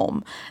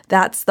home.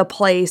 That's the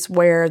place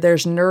where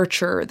there's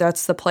nurture.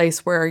 That's the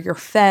place where you're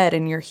fed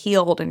and you're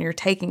healed and you're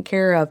taken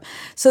care of.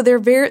 So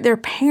they're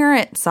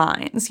parent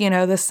signs.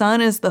 The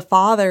sun is the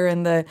father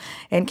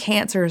and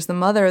Cancer is the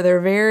mother.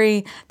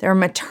 They're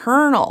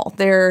maternal.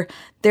 They're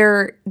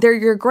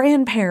your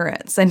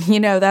grandparents. And,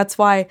 that's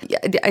why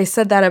I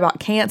said that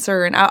about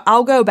Cancer. And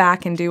I'll go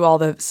back and do all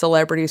the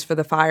celebrities for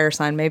the fire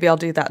sign. Maybe I'll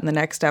do that in the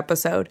next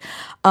episode.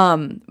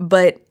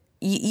 But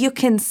you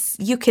can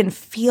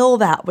feel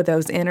that with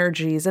those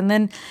energies. And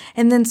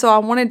then so I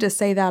wanted to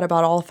say that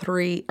about all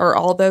three, or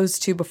all those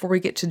two, before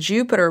we get to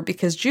Jupiter,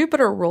 because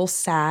Jupiter rules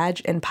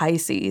Sag and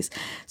Pisces.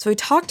 So we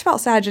talked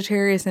about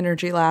Sagittarius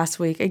energy last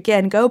week.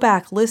 Again, go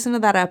back, listen to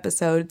that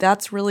episode.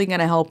 That's really going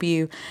to help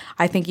you,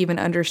 I think, even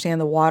understand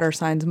the water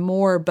signs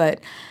more. But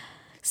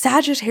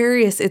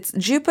Sagittarius, it's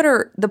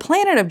Jupiter, the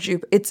planet of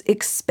Jupiter, it's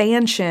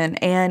expansion,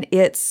 and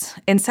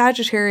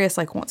Sagittarius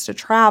like wants to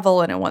travel,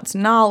 and it wants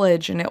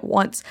knowledge, and it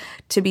wants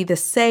to be the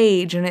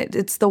sage, and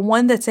it's the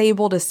one that's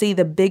able to see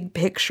the big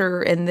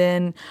picture and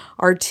then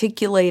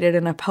articulate it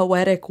in a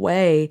poetic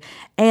way.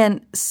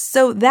 And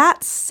so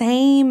that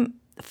same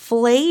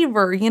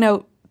flavor,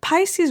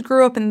 Pisces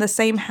grew up in the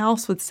same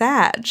house with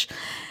Sag.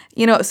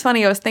 It's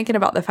funny, I was thinking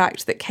about the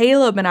fact that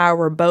Caleb and I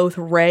were both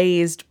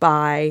raised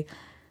by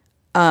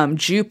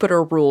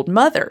Jupiter ruled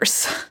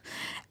mothers.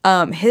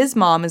 His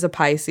mom is a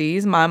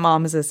Pisces. My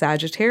mom is a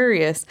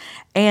Sagittarius.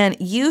 And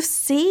you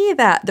see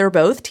that they're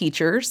both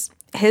teachers.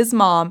 His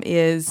mom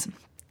is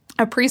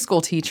a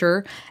preschool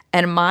teacher,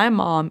 and my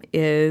mom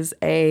is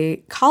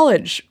a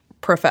college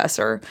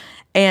professor.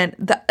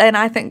 And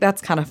I think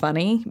that's kind of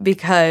funny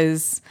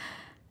because,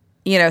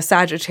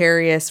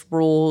 Sagittarius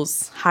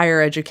rules higher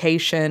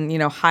education,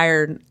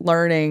 higher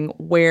learning,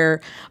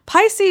 where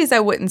Pisces, I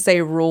wouldn't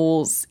say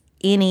rules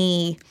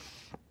any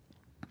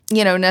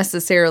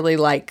necessarily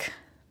like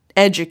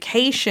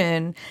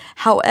education.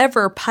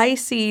 However,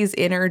 Pisces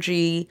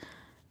energy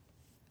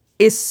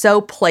is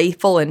so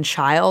playful and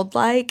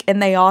childlike,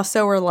 and they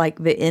also are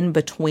like the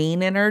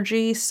in-between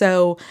energy.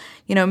 So,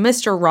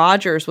 Mr.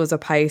 Rogers was a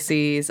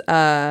Pisces,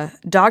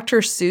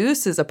 Dr.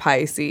 Seuss is a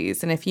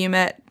Pisces, and if you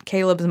met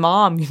Caleb's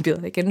mom, you'd be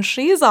like, and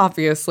she's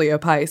obviously a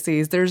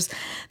Pisces. There's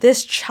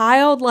this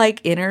childlike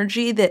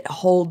energy that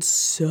holds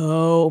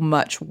so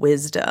much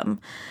wisdom.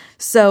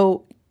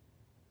 So,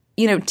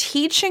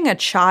 teaching a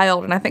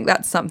child, and I think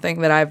that's something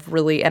that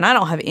and I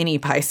don't have any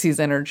Pisces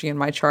energy in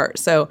my chart.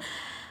 So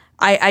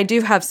I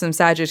do have some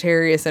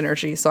Sagittarius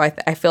energy. So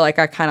I feel like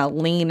I kind of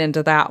lean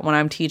into that when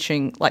I'm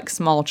teaching like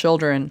small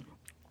children.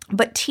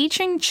 But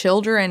teaching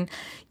children,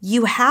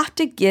 you have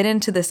to get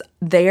into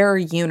their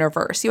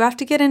universe. You have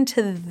to get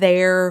into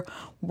their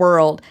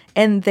world.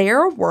 And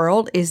their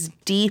world is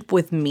deep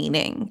with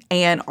meaning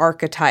and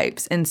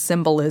archetypes and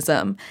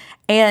symbolism.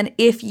 And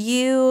if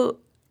you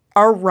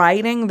are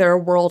writing their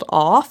world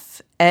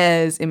off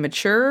as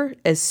immature,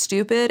 as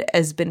stupid,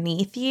 as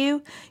beneath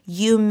you,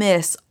 you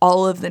miss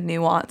all of the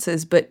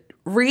nuances. But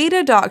read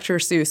a Dr.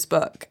 Seuss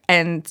book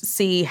and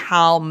see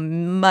how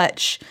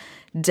much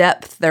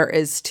depth there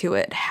is to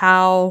it.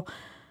 How,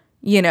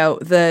 and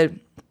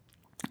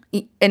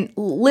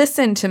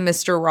listen to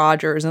Mr.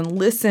 Rogers and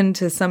listen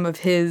to some of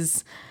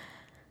his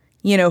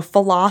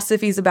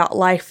philosophies about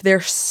life.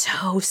 They're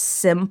so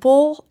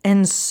simple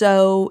and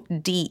so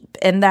deep.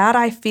 And that,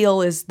 I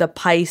feel, is the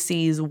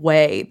Pisces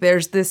way.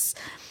 There's this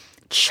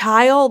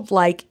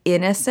childlike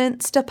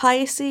innocence to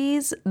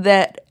Pisces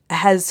that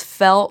has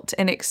felt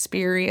and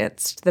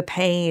experienced the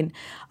pain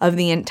of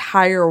the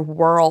entire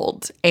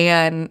world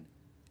and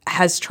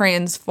has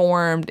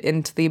transformed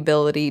into the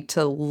ability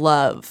to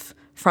love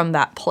from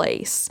that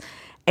place.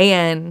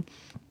 And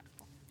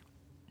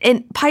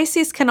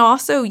Pisces can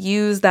also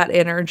use that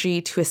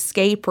energy to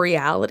escape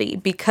reality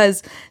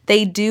because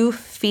they do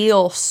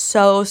feel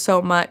so,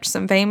 so much.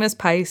 Some famous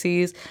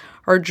Pisces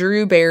are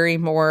Drew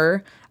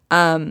Barrymore.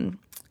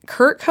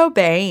 Kurt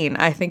Cobain,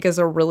 I think, is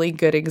a really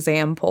good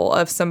example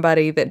of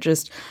somebody that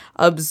just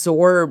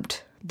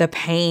absorbed the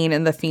pain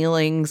and the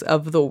feelings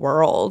of the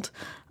world.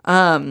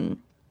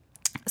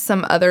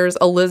 Some others,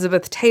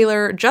 Elizabeth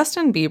Taylor,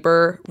 Justin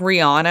Bieber,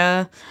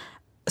 Rihanna.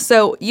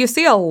 So you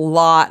see a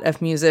lot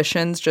of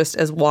musicians just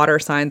as water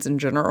signs in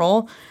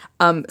general.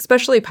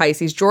 especially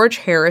Pisces, George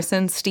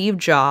Harrison, Steve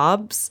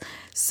Jobs,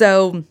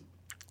 so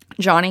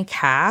Johnny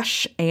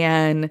Cash,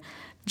 and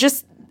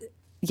just,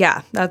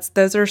 yeah,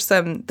 those are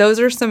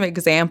some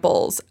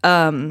examples.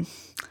 And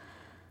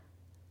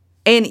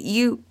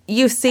you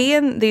see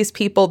in these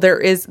people, there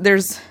is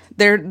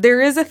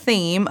a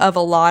theme of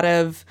a lot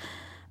of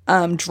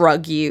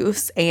drug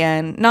use,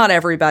 and not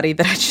everybody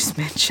that I just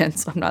mentioned.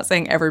 So I'm not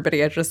saying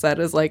everybody I just said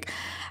is like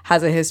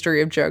has a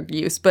history of drug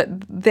use, but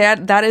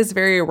that is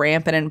very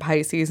rampant in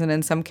Pisces, and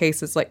in some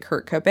cases, like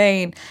Kurt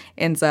Cobain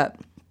ends up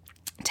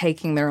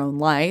taking their own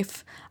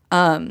life,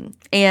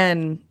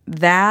 and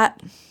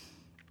that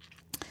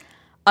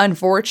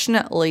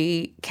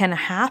unfortunately can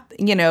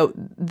happen. You know,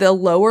 the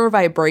lower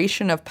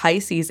vibration of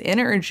Pisces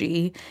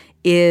energy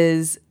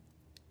is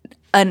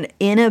an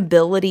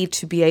inability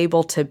to be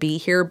able to be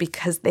here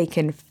because they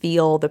can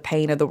feel the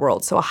pain of the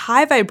world. So a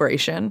high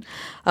vibration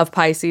of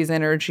Pisces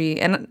energy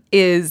and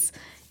is,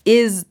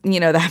 you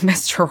know, that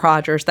Mr.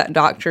 Rogers, that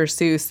Dr.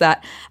 Seuss,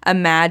 that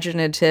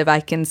imaginative,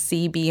 I can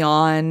see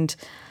beyond,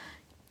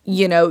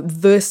 you know,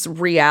 this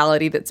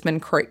reality that's been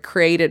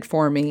created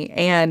for me.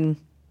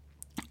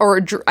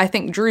 I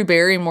think Drew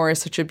Barrymore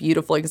is such a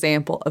beautiful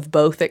example of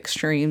both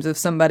extremes, of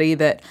somebody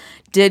that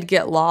did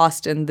get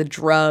lost in the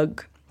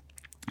drug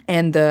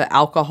and the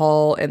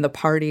alcohol and the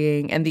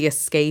partying and the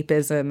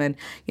escapism. And,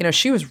 you know,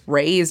 she was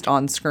raised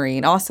on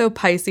screen. Also,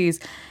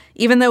 Pisces,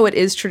 even though it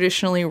is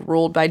traditionally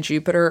ruled by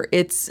Jupiter,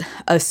 it's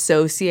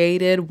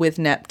associated with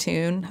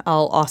Neptune.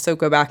 I'll also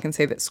go back and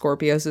say that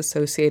Scorpio is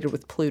associated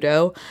with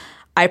Pluto.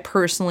 I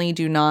personally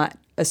do not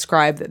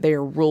ascribe that they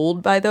are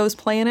ruled by those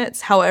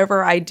planets.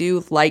 However, I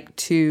do like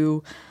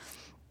to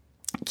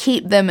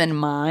keep them in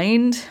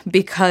mind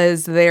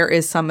because there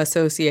is some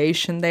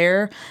association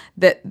there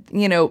that,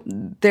 you know,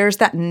 there's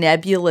that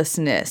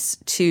nebulousness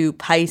to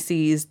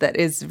Pisces that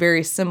is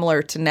very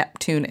similar to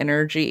Neptune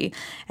energy.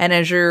 And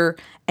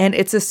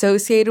it's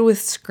associated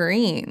with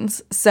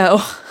screens.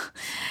 So,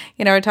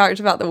 you know, I talked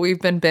about that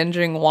we've been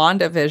binging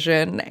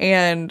WandaVision,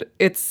 and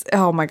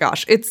oh my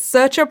gosh, it's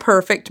such a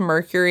perfect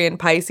Mercury and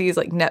Pisces,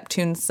 like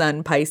Neptune,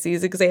 Sun,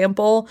 Pisces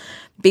example,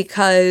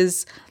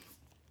 because,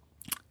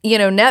 you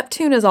know,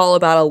 Neptune is all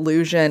about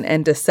illusion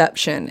and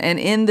deception. And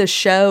in the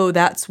show,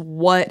 that's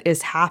what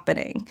is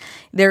happening.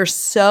 There's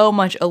so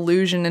much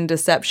illusion and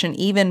deception,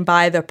 even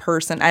by the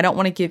person. I don't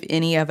want to give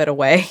any of it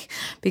away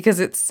because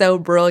it's so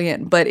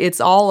brilliant, but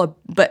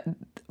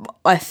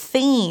a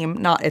theme,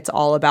 not it's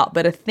all about,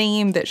 but a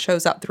theme that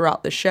shows up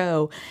throughout the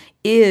show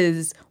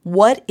is,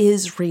 what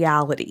is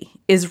reality?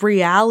 Is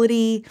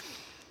reality,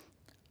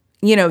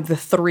 you know, the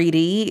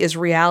 3D? Is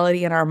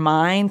reality in our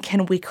mind?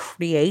 Can we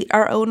create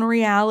our own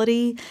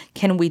reality?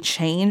 Can we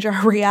change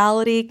our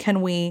reality?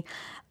 Can we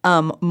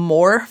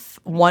morph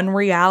one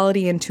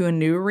reality into a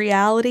new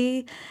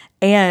reality?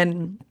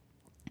 And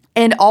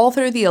all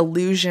through the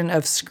illusion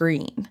of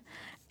screen.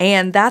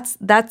 And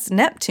that's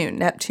Neptune.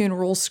 Neptune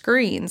rules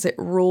screens. It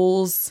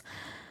rules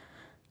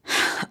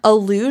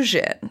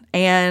illusion.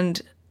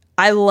 And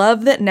I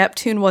love that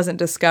Neptune wasn't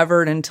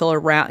discovered until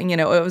around, you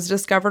know, it was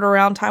discovered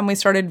around time we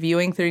started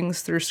viewing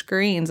things through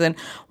screens. And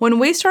when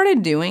we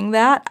started doing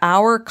that,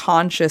 our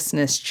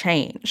consciousness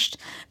changed,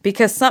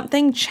 because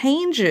something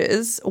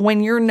changes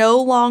when you're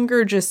no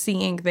longer just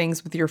seeing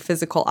things with your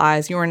physical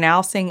eyes. You are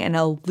now seeing an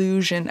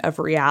illusion of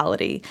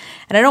reality.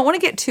 And I don't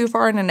want to get too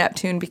far into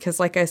Neptune because,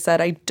 like I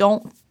said, I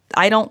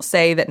don't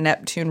say that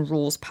Neptune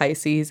rules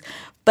Pisces,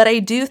 but I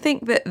do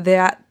think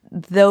that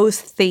those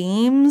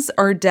themes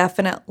are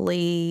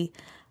definitely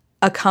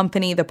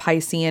accompany the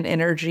Piscean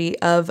energy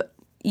of,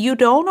 you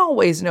don't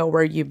always know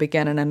where you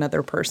begin and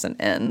another person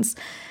ends.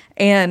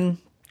 And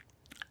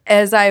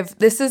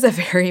this is a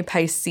very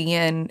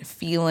Piscean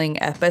feeling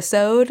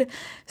episode.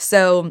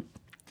 So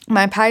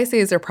my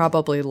Pisces are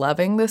probably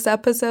loving this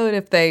episode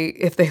if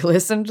they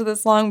listen to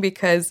this long,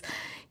 because,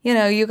 you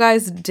know, you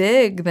guys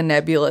dig the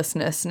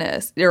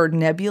nebulousness.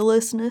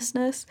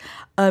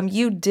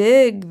 You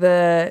dig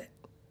the,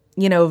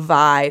 you know,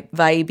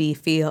 vibey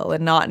feel,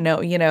 and not know,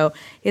 you know,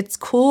 it's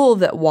cool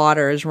that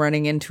water is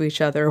running into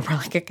each other. Where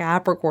like a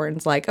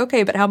Capricorn's like,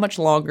 okay, but how much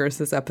longer is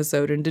this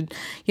episode? And did,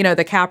 you know,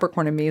 the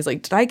Capricorn in me is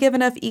like, did I give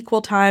enough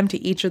equal time to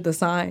each of the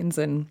signs?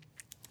 And,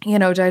 you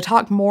know, did I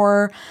talk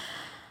more?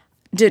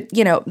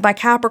 You know, my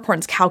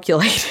Capricorn's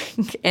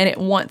calculating and it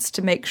wants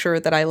to make sure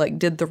that I like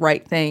did the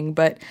right thing.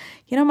 But,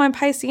 you know, my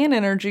Piscean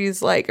energy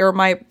is like, or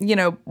my, you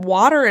know,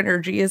 water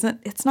energy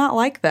it's not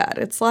like that.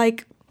 It's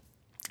like,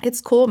 it's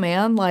cool,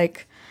 man.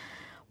 Like,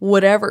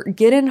 whatever,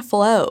 get in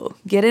flow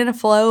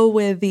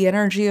with the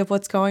energy of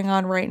what's going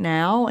on right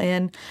now,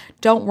 and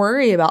don't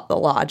worry about the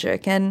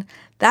logic. And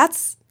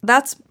that's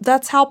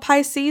how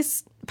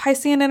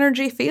Piscean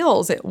energy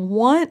feels. It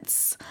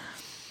wants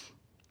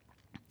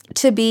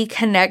to be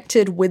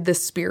connected with the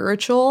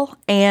spiritual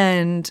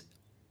and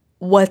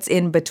what's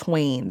in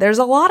between. There's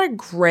a lot of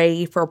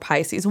gray for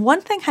Pisces.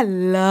 One thing I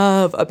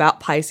love about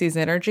Pisces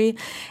energy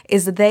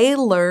is they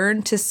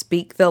learn to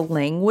speak the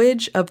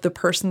language of the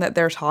person that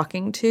they're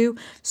talking to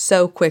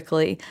so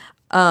quickly.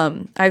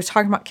 I was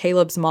talking about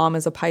Caleb's mom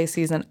as a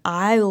Pisces, and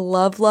I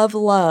love, love,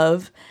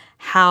 love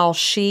how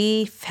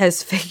she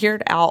has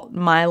figured out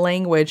my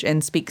language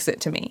and speaks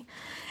it to me.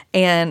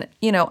 And,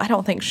 I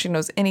don't think she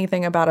knows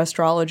anything about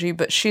astrology,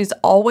 but she's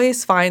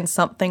always finds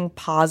something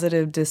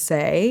positive to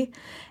say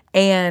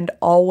and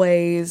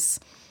always,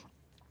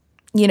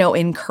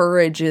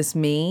 encourages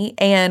me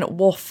and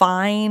will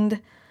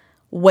find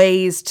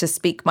ways to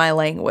speak my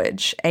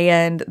language.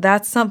 And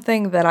that's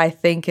something that I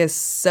think is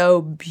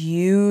so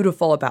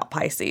beautiful about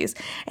Pisces.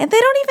 And they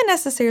don't even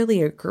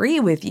necessarily agree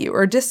with you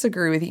or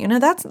disagree with you.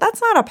 That's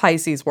not a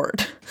Pisces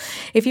word.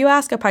 If you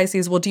ask a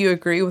Pisces, well, do you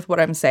agree with what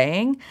I'm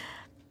saying?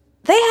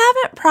 They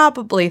haven't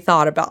probably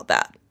thought about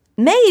that.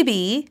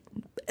 Maybe,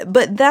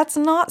 but that's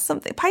not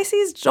something.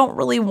 Pisces don't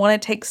really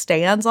want to take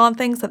stands on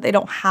things that they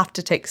don't have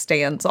to take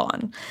stands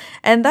on.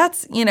 And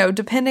that's,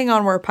 depending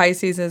on where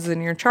Pisces is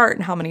in your chart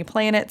and how many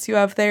planets you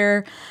have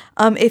there.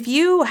 If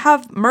you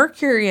have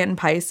Mercury in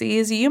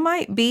Pisces, you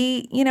might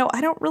be,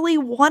 I don't really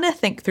want to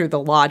think through the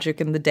logic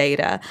and the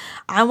data.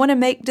 I want to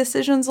make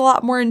decisions a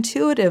lot more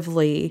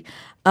intuitively.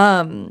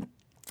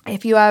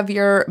 If you have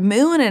your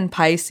moon in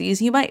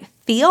Pisces, you might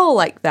feel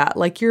like that,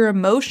 like your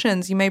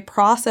emotions, you may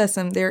process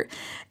them there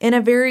in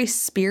a very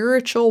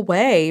spiritual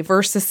way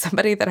versus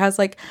somebody that has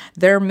like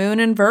their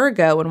moon in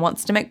Virgo and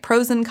wants to make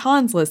pros and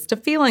cons lists to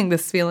feeling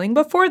this feeling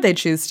before they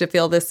choose to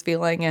feel this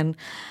feeling. And,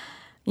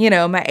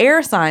 my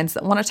air signs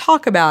that want to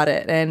talk about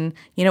it and,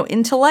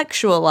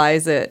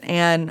 intellectualize it,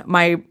 and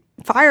my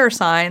fire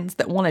signs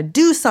that want to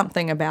do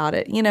something about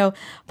it.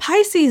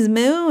 Pisces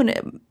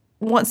moon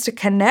wants to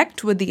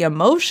connect with the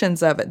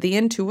emotions of it, the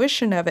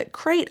intuition of it,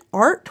 create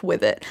art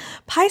with it.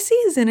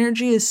 Pisces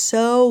energy is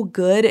so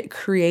good at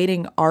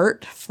creating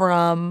art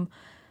from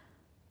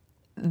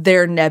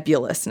their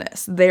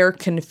nebulousness, their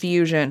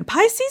confusion.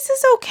 Pisces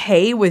is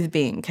okay with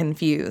being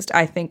confused,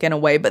 I think, in a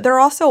way, but they're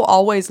also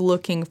always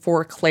looking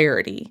for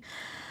clarity.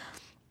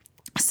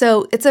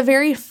 So it's a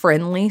very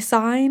friendly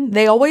sign.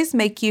 They always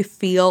make you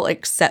feel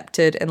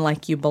accepted and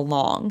like you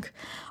belong.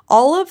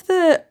 All of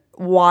the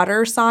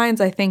water signs,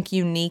 I think,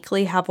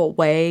 uniquely have a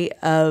way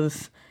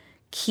of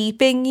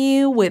keeping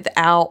you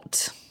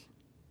without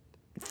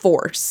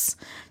force.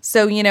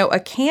 So, a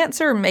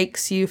Cancer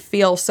makes you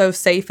feel so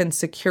safe and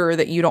secure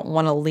that you don't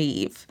want to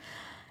leave.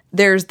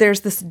 There's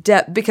this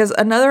depth, because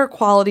another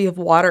quality of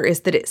water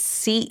is that it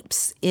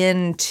seeps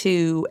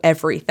into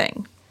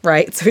everything,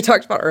 right? So we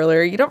talked about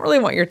earlier, you don't really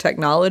want your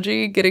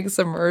technology getting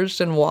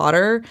submerged in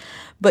water,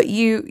 but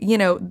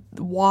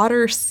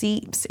water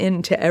seeps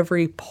into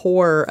every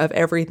pore of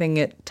everything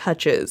it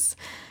touches.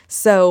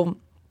 So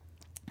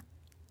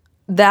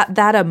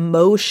that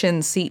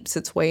emotion seeps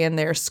its way in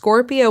there.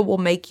 Scorpio will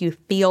make you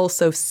feel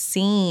so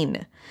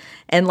seen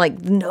and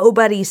like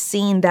nobody's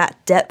seen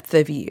that depth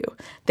of you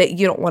that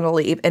you don't want to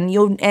leave.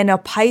 And a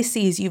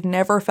Pisces, you've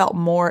never felt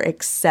more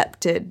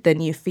accepted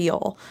than you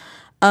feel.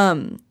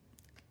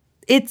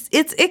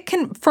 It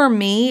can, for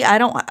me,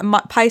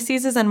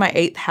 Pisces is in my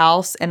 8th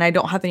house and I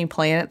don't have any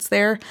planets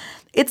there.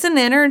 It's an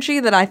energy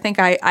that I think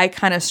I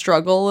kind of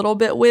struggle a little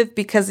bit with,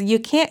 because you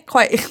can't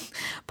quite,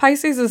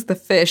 Pisces is the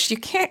fish. You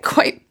can't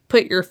quite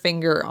put your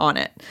finger on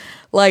it.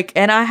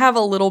 And I have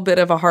a little bit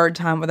of a hard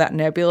time with that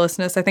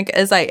nebulousness. I think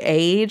as I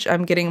age,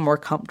 I'm getting more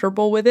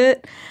comfortable with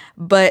it,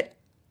 but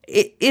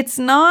it's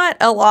not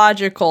a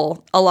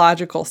logical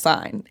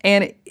sign.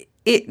 And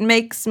it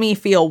makes me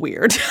feel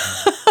weird.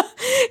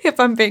 If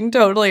I'm being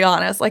totally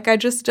honest, I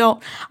just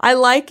don't, I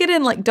like it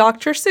in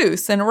Dr.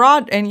 Seuss and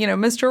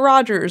Mr.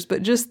 Rogers,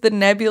 but just the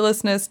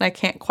nebulousness, and I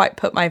can't quite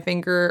put my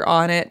finger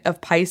on it,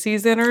 of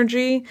Pisces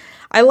energy.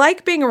 I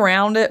like being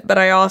around it, but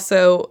I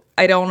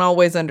don't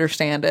always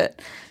understand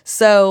it.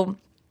 So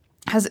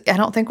I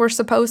don't think we're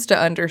supposed to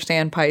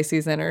understand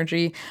Pisces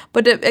energy,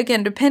 but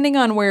again, depending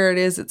on where it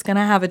is, it's going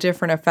to have a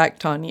different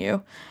effect on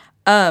you.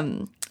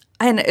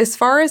 And as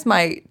far as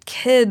my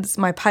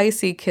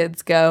Pisces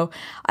kids go,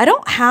 I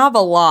don't have a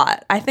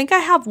lot. I think I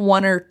have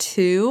 1 or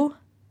 2,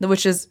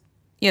 which is,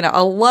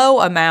 a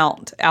low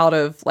amount out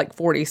of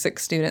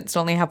 46 students to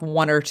only have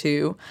 1 or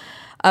 2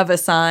 of a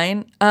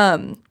sign.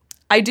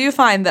 I do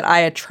find that I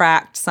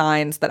attract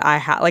signs that I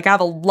have. I have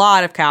a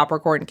lot of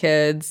Capricorn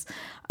kids.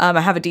 I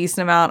have a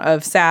decent amount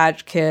of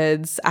Sag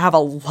kids. I have a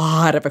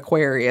lot of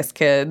Aquarius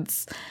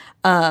kids.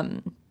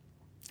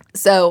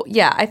 So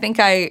yeah, I think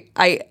I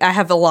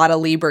have a lot of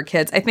Libra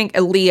kids. I think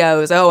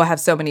Leos. Oh, I have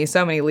so many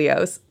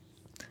Leos.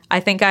 I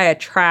think I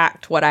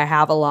attract what I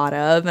have a lot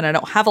of, and I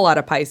don't have a lot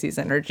of Pisces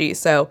energy,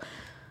 so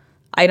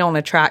I don't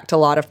attract a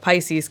lot of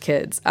Pisces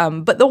kids.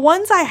 But the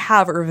ones I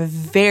have are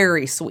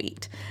very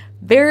sweet,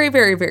 very,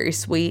 very, very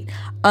sweet.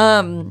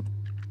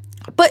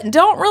 But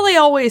don't really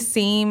always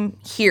seem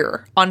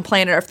here on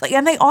planet Earth.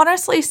 And they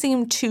honestly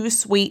seem too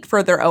sweet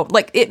for their own.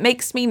 It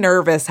makes me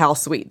nervous how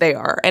sweet they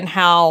are and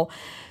how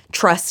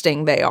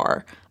trusting they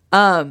are.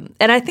 And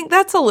I think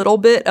that's a little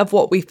bit of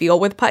what we feel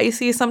with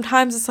Pisces.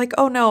 Sometimes it's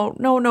oh, no.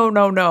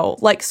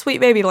 Sweet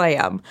baby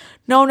lamb.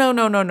 No.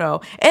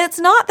 And it's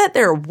not that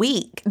they're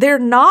weak. They're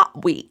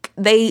not weak.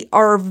 they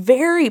are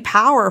very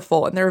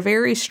powerful and they're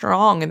very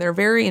strong and they're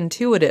very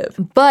intuitive,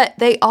 but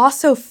they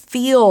also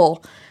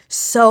feel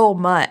so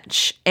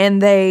much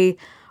and they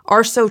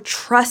are so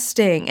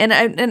trusting.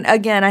 And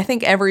again, I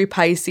think every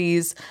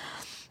Pisces,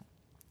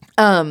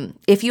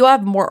 if you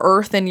have more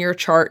earth in your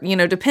chart,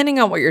 depending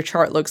on what your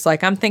chart looks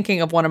like, I'm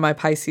thinking of one of my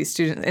Pisces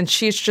students and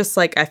she's just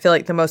like, I feel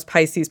like the most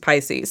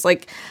Pisces.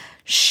 Like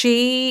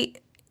she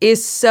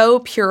is so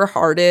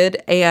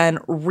pure-hearted and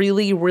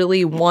really,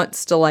 really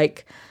wants to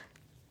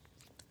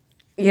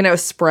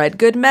spread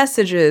good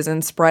messages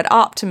and spread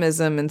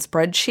optimism and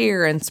spread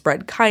cheer and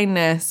spread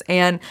kindness.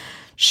 And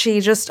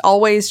she just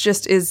always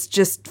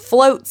just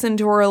floats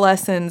into her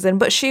lessons.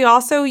 But she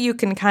also, you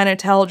can kind of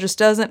tell, just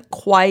doesn't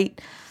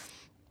quite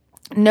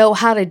know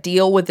how to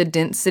deal with the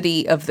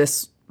density of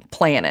this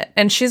planet.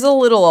 And she's a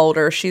little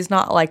older. She's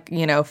not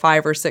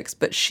 5 or 6,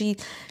 but she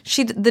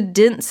the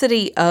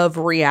density of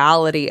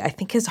reality, I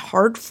think, is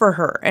hard for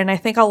her. And I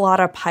think a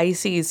lot of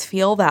Pisces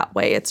feel that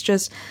way. It's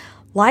just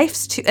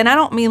life's too, and I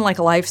don't mean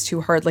life's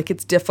too hard,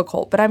 it's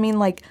difficult, but I mean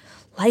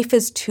life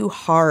is too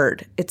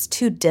hard. It's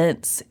too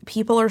dense.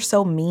 People are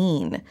so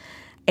mean.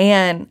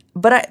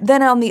 But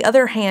then on the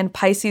other hand,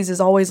 Pisces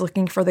is always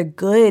looking for the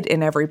good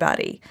in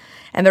everybody.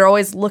 And they're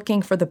always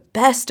looking for the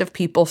best of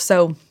people.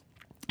 So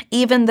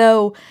even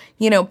though,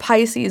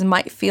 Pisces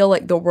might feel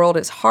like the world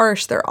is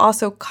harsh, they're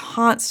also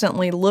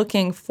constantly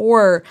looking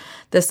for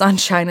the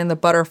sunshine and the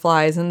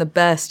butterflies and the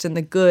best and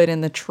the good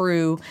and the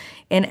true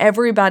in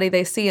everybody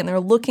they see. And they're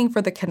looking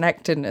for the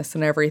connectedness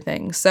and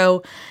everything.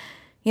 So,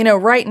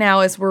 right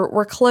now as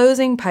we're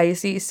closing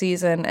Pisces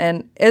season,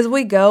 and as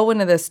we go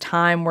into this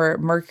time where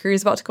Mercury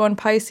is about to go in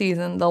Pisces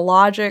and the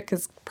logic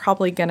is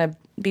probably going to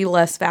be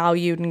less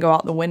valued and go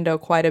out the window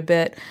quite a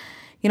bit,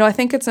 I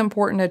think it's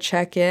important to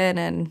check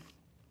in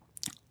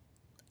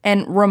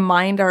and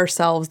remind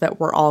ourselves that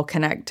we're all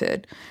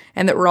connected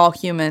and that we're all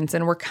humans.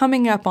 And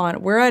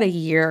we're at a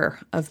year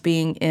of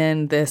being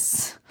in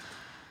this,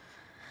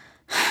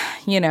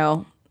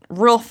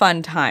 real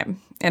fun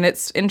time. And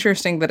it's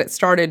interesting that it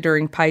started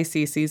during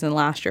Pisces season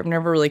last year. I've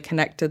never really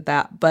connected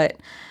that, but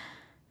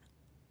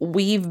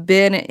we've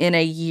been in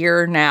a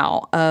year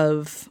now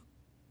of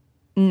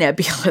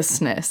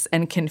nebulousness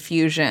and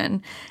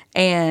confusion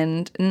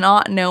and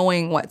not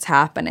knowing what's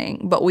happening.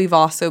 But we've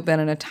also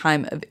been in a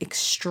time of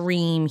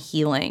extreme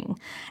healing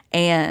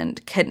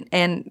and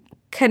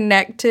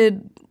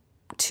connected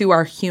to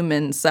our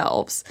human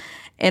selves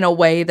in a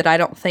way that I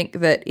don't think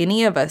that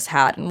any of us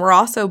had. And we're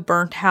also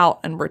burnt out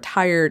and we're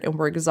tired and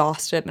we're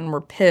exhausted and we're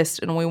pissed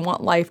and we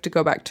want life to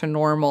go back to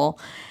normal.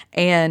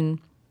 And,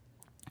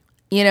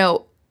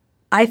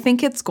 I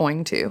think it's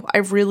going to. I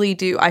really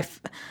do.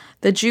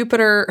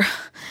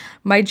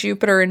 My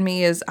Jupiter in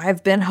me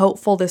I've been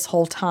hopeful this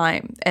whole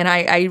time. And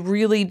I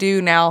really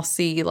do now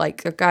see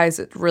guys,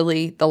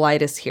 the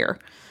light is here.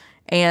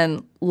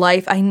 And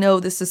life, I know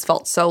this has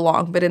felt so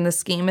long, but in the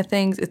scheme of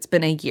things, it's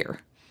been a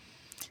year.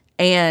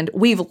 And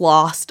we've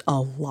lost a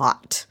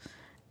lot.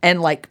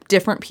 And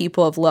different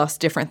people have lost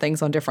different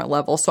things on different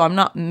levels. So I'm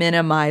not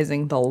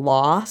minimizing the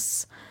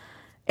loss.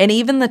 And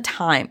even the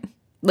time,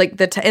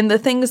 and the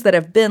things that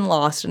have been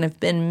lost and have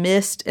been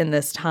missed in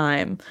this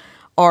time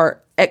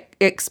are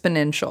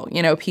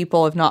exponential.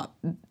 People have not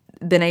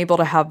been able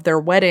to have their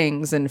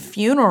weddings and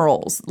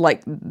funerals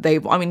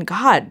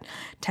God,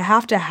 to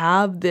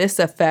have this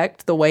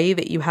affect the way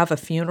that you have a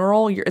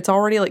funeral, it's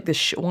already one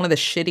of the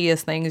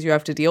shittiest things you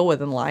have to deal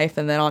with in life.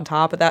 And then on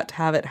top of that, to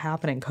have it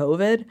happen in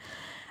COVID.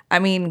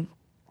 And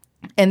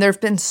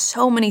there've been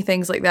so many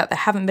things like that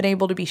haven't been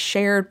able to be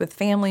shared with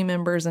family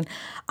members. And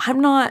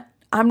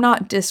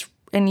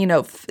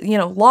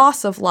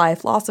loss of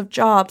life, loss of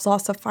jobs,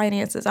 loss of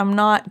finances. I'm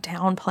not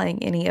downplaying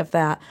any of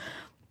that.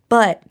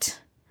 But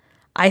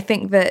I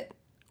think that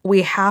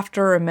we have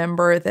to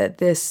remember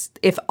that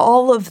if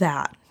all of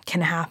that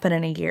can happen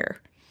in a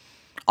year,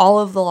 all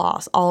of the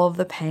loss, all of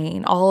the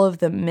pain, all of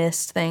the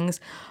missed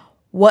things,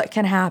 what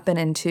can happen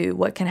in 2?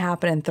 What can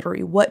happen in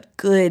 3? What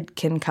good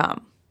can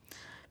come?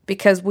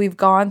 Because we've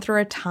gone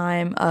through a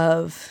time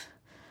of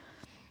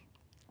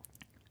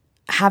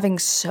having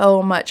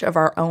so much of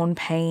our own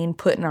pain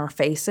put in our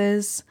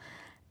faces.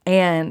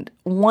 And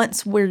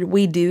once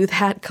we do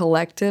that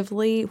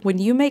collectively, when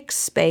you make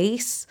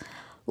space,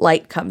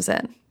 light comes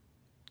in.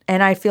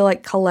 And I feel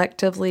like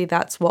collectively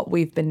that's what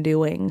we've been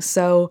doing.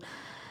 So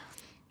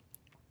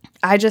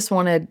I just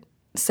want to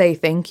say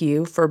thank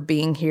you for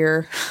being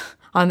here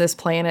on this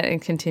planet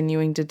and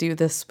continuing to do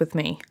this with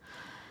me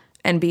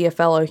and be a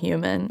fellow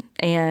human.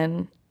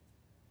 And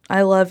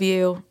I love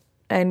you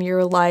and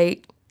your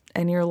light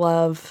and your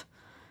love.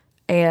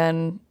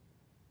 And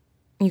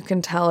you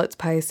can tell it's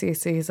Pisces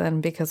season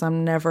because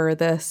I'm never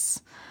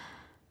this,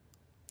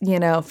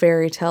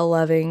 fairy tale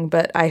loving,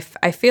 but I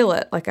feel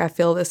it. I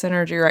feel this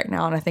energy right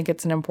now, and I think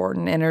it's an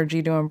important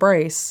energy to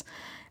embrace.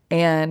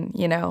 And,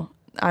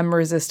 I'm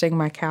resisting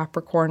my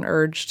Capricorn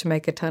urge to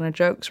make a ton of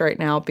jokes right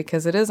now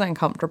because it is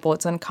uncomfortable.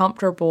 It's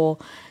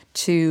uncomfortable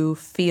to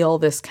feel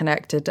this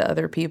connected to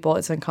other people.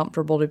 It's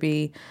uncomfortable to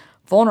be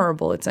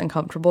vulnerable. It's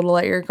uncomfortable to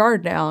let your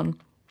guard down.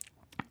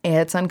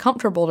 It's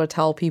uncomfortable to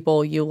tell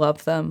people you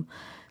love them,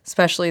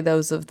 especially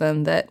those of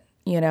them that,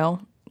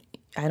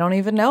 I don't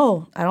even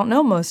know. I don't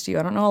know most of you.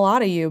 I don't know a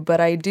lot of you, but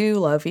I do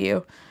love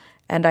you.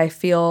 And I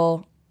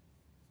feel,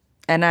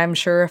 and I'm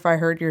sure if I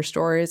heard your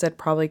stories, I'd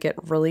probably get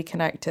really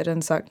connected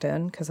and sucked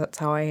in because that's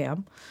how I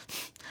am.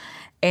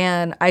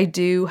 And I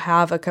do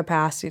have a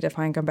capacity to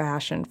find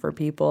compassion for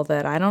people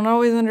that I don't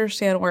always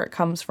understand where it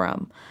comes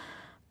from.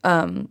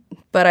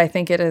 But I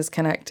think it is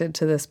connected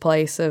to this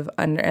place of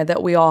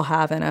that we all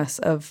have in us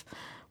of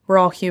we're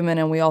all human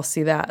and we all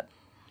see that.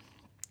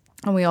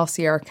 And we all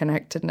see our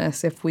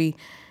connectedness if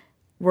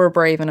we're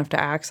brave enough to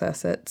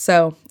access it.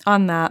 So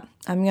on that,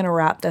 I'm going to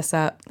wrap this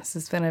up. This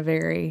has been a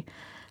very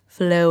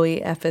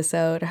flowy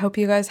episode. I hope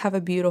you guys have a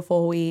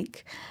beautiful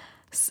week.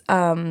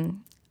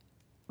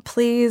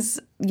 Please,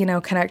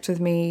 connect with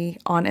me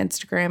on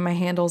Instagram. My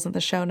handle's in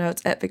the show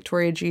notes at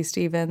Victoria G.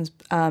 Stevens,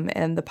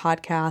 and the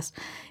podcast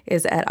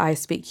is at I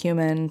Speak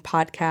Human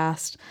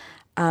Podcast.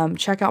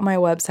 Check out my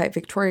website,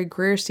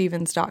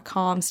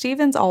 victoriagreerstevens.com.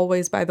 Stevens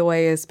always, by the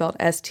way, is spelled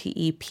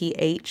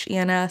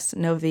Stephens,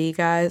 no V,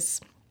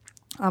 guys.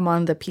 I'm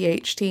on the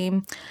PH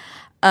team.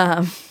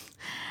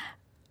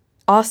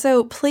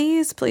 Also,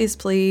 please, please,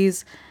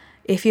 please,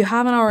 if you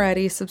haven't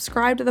already,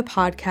 subscribe to the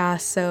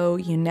podcast so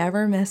you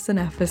never miss an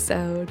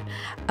episode,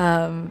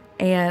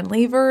 and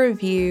leave a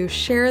review.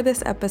 Share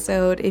this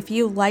episode. If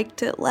you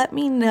liked it, let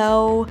me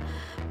know.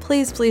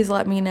 Please, please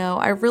let me know.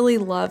 I really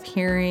love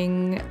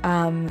hearing,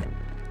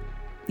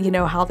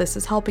 how this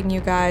is helping you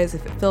guys,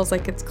 if it feels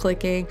like it's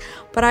clicking.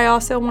 But I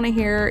also want to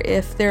hear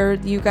if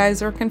you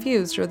guys are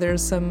confused or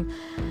there's some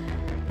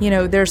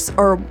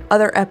or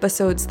other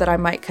episodes that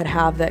I could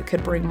have that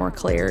could bring more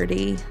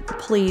clarity.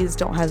 Please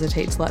don't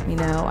hesitate to let me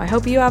know. I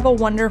hope you have a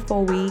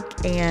wonderful week,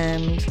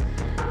 and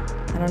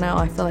I don't know,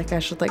 I feel like I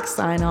should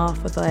sign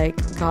off with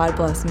God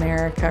bless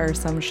America or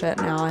some shit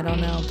now. I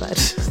don't know,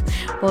 but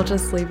we'll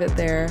just leave it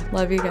there.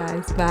 Love you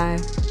guys. Bye.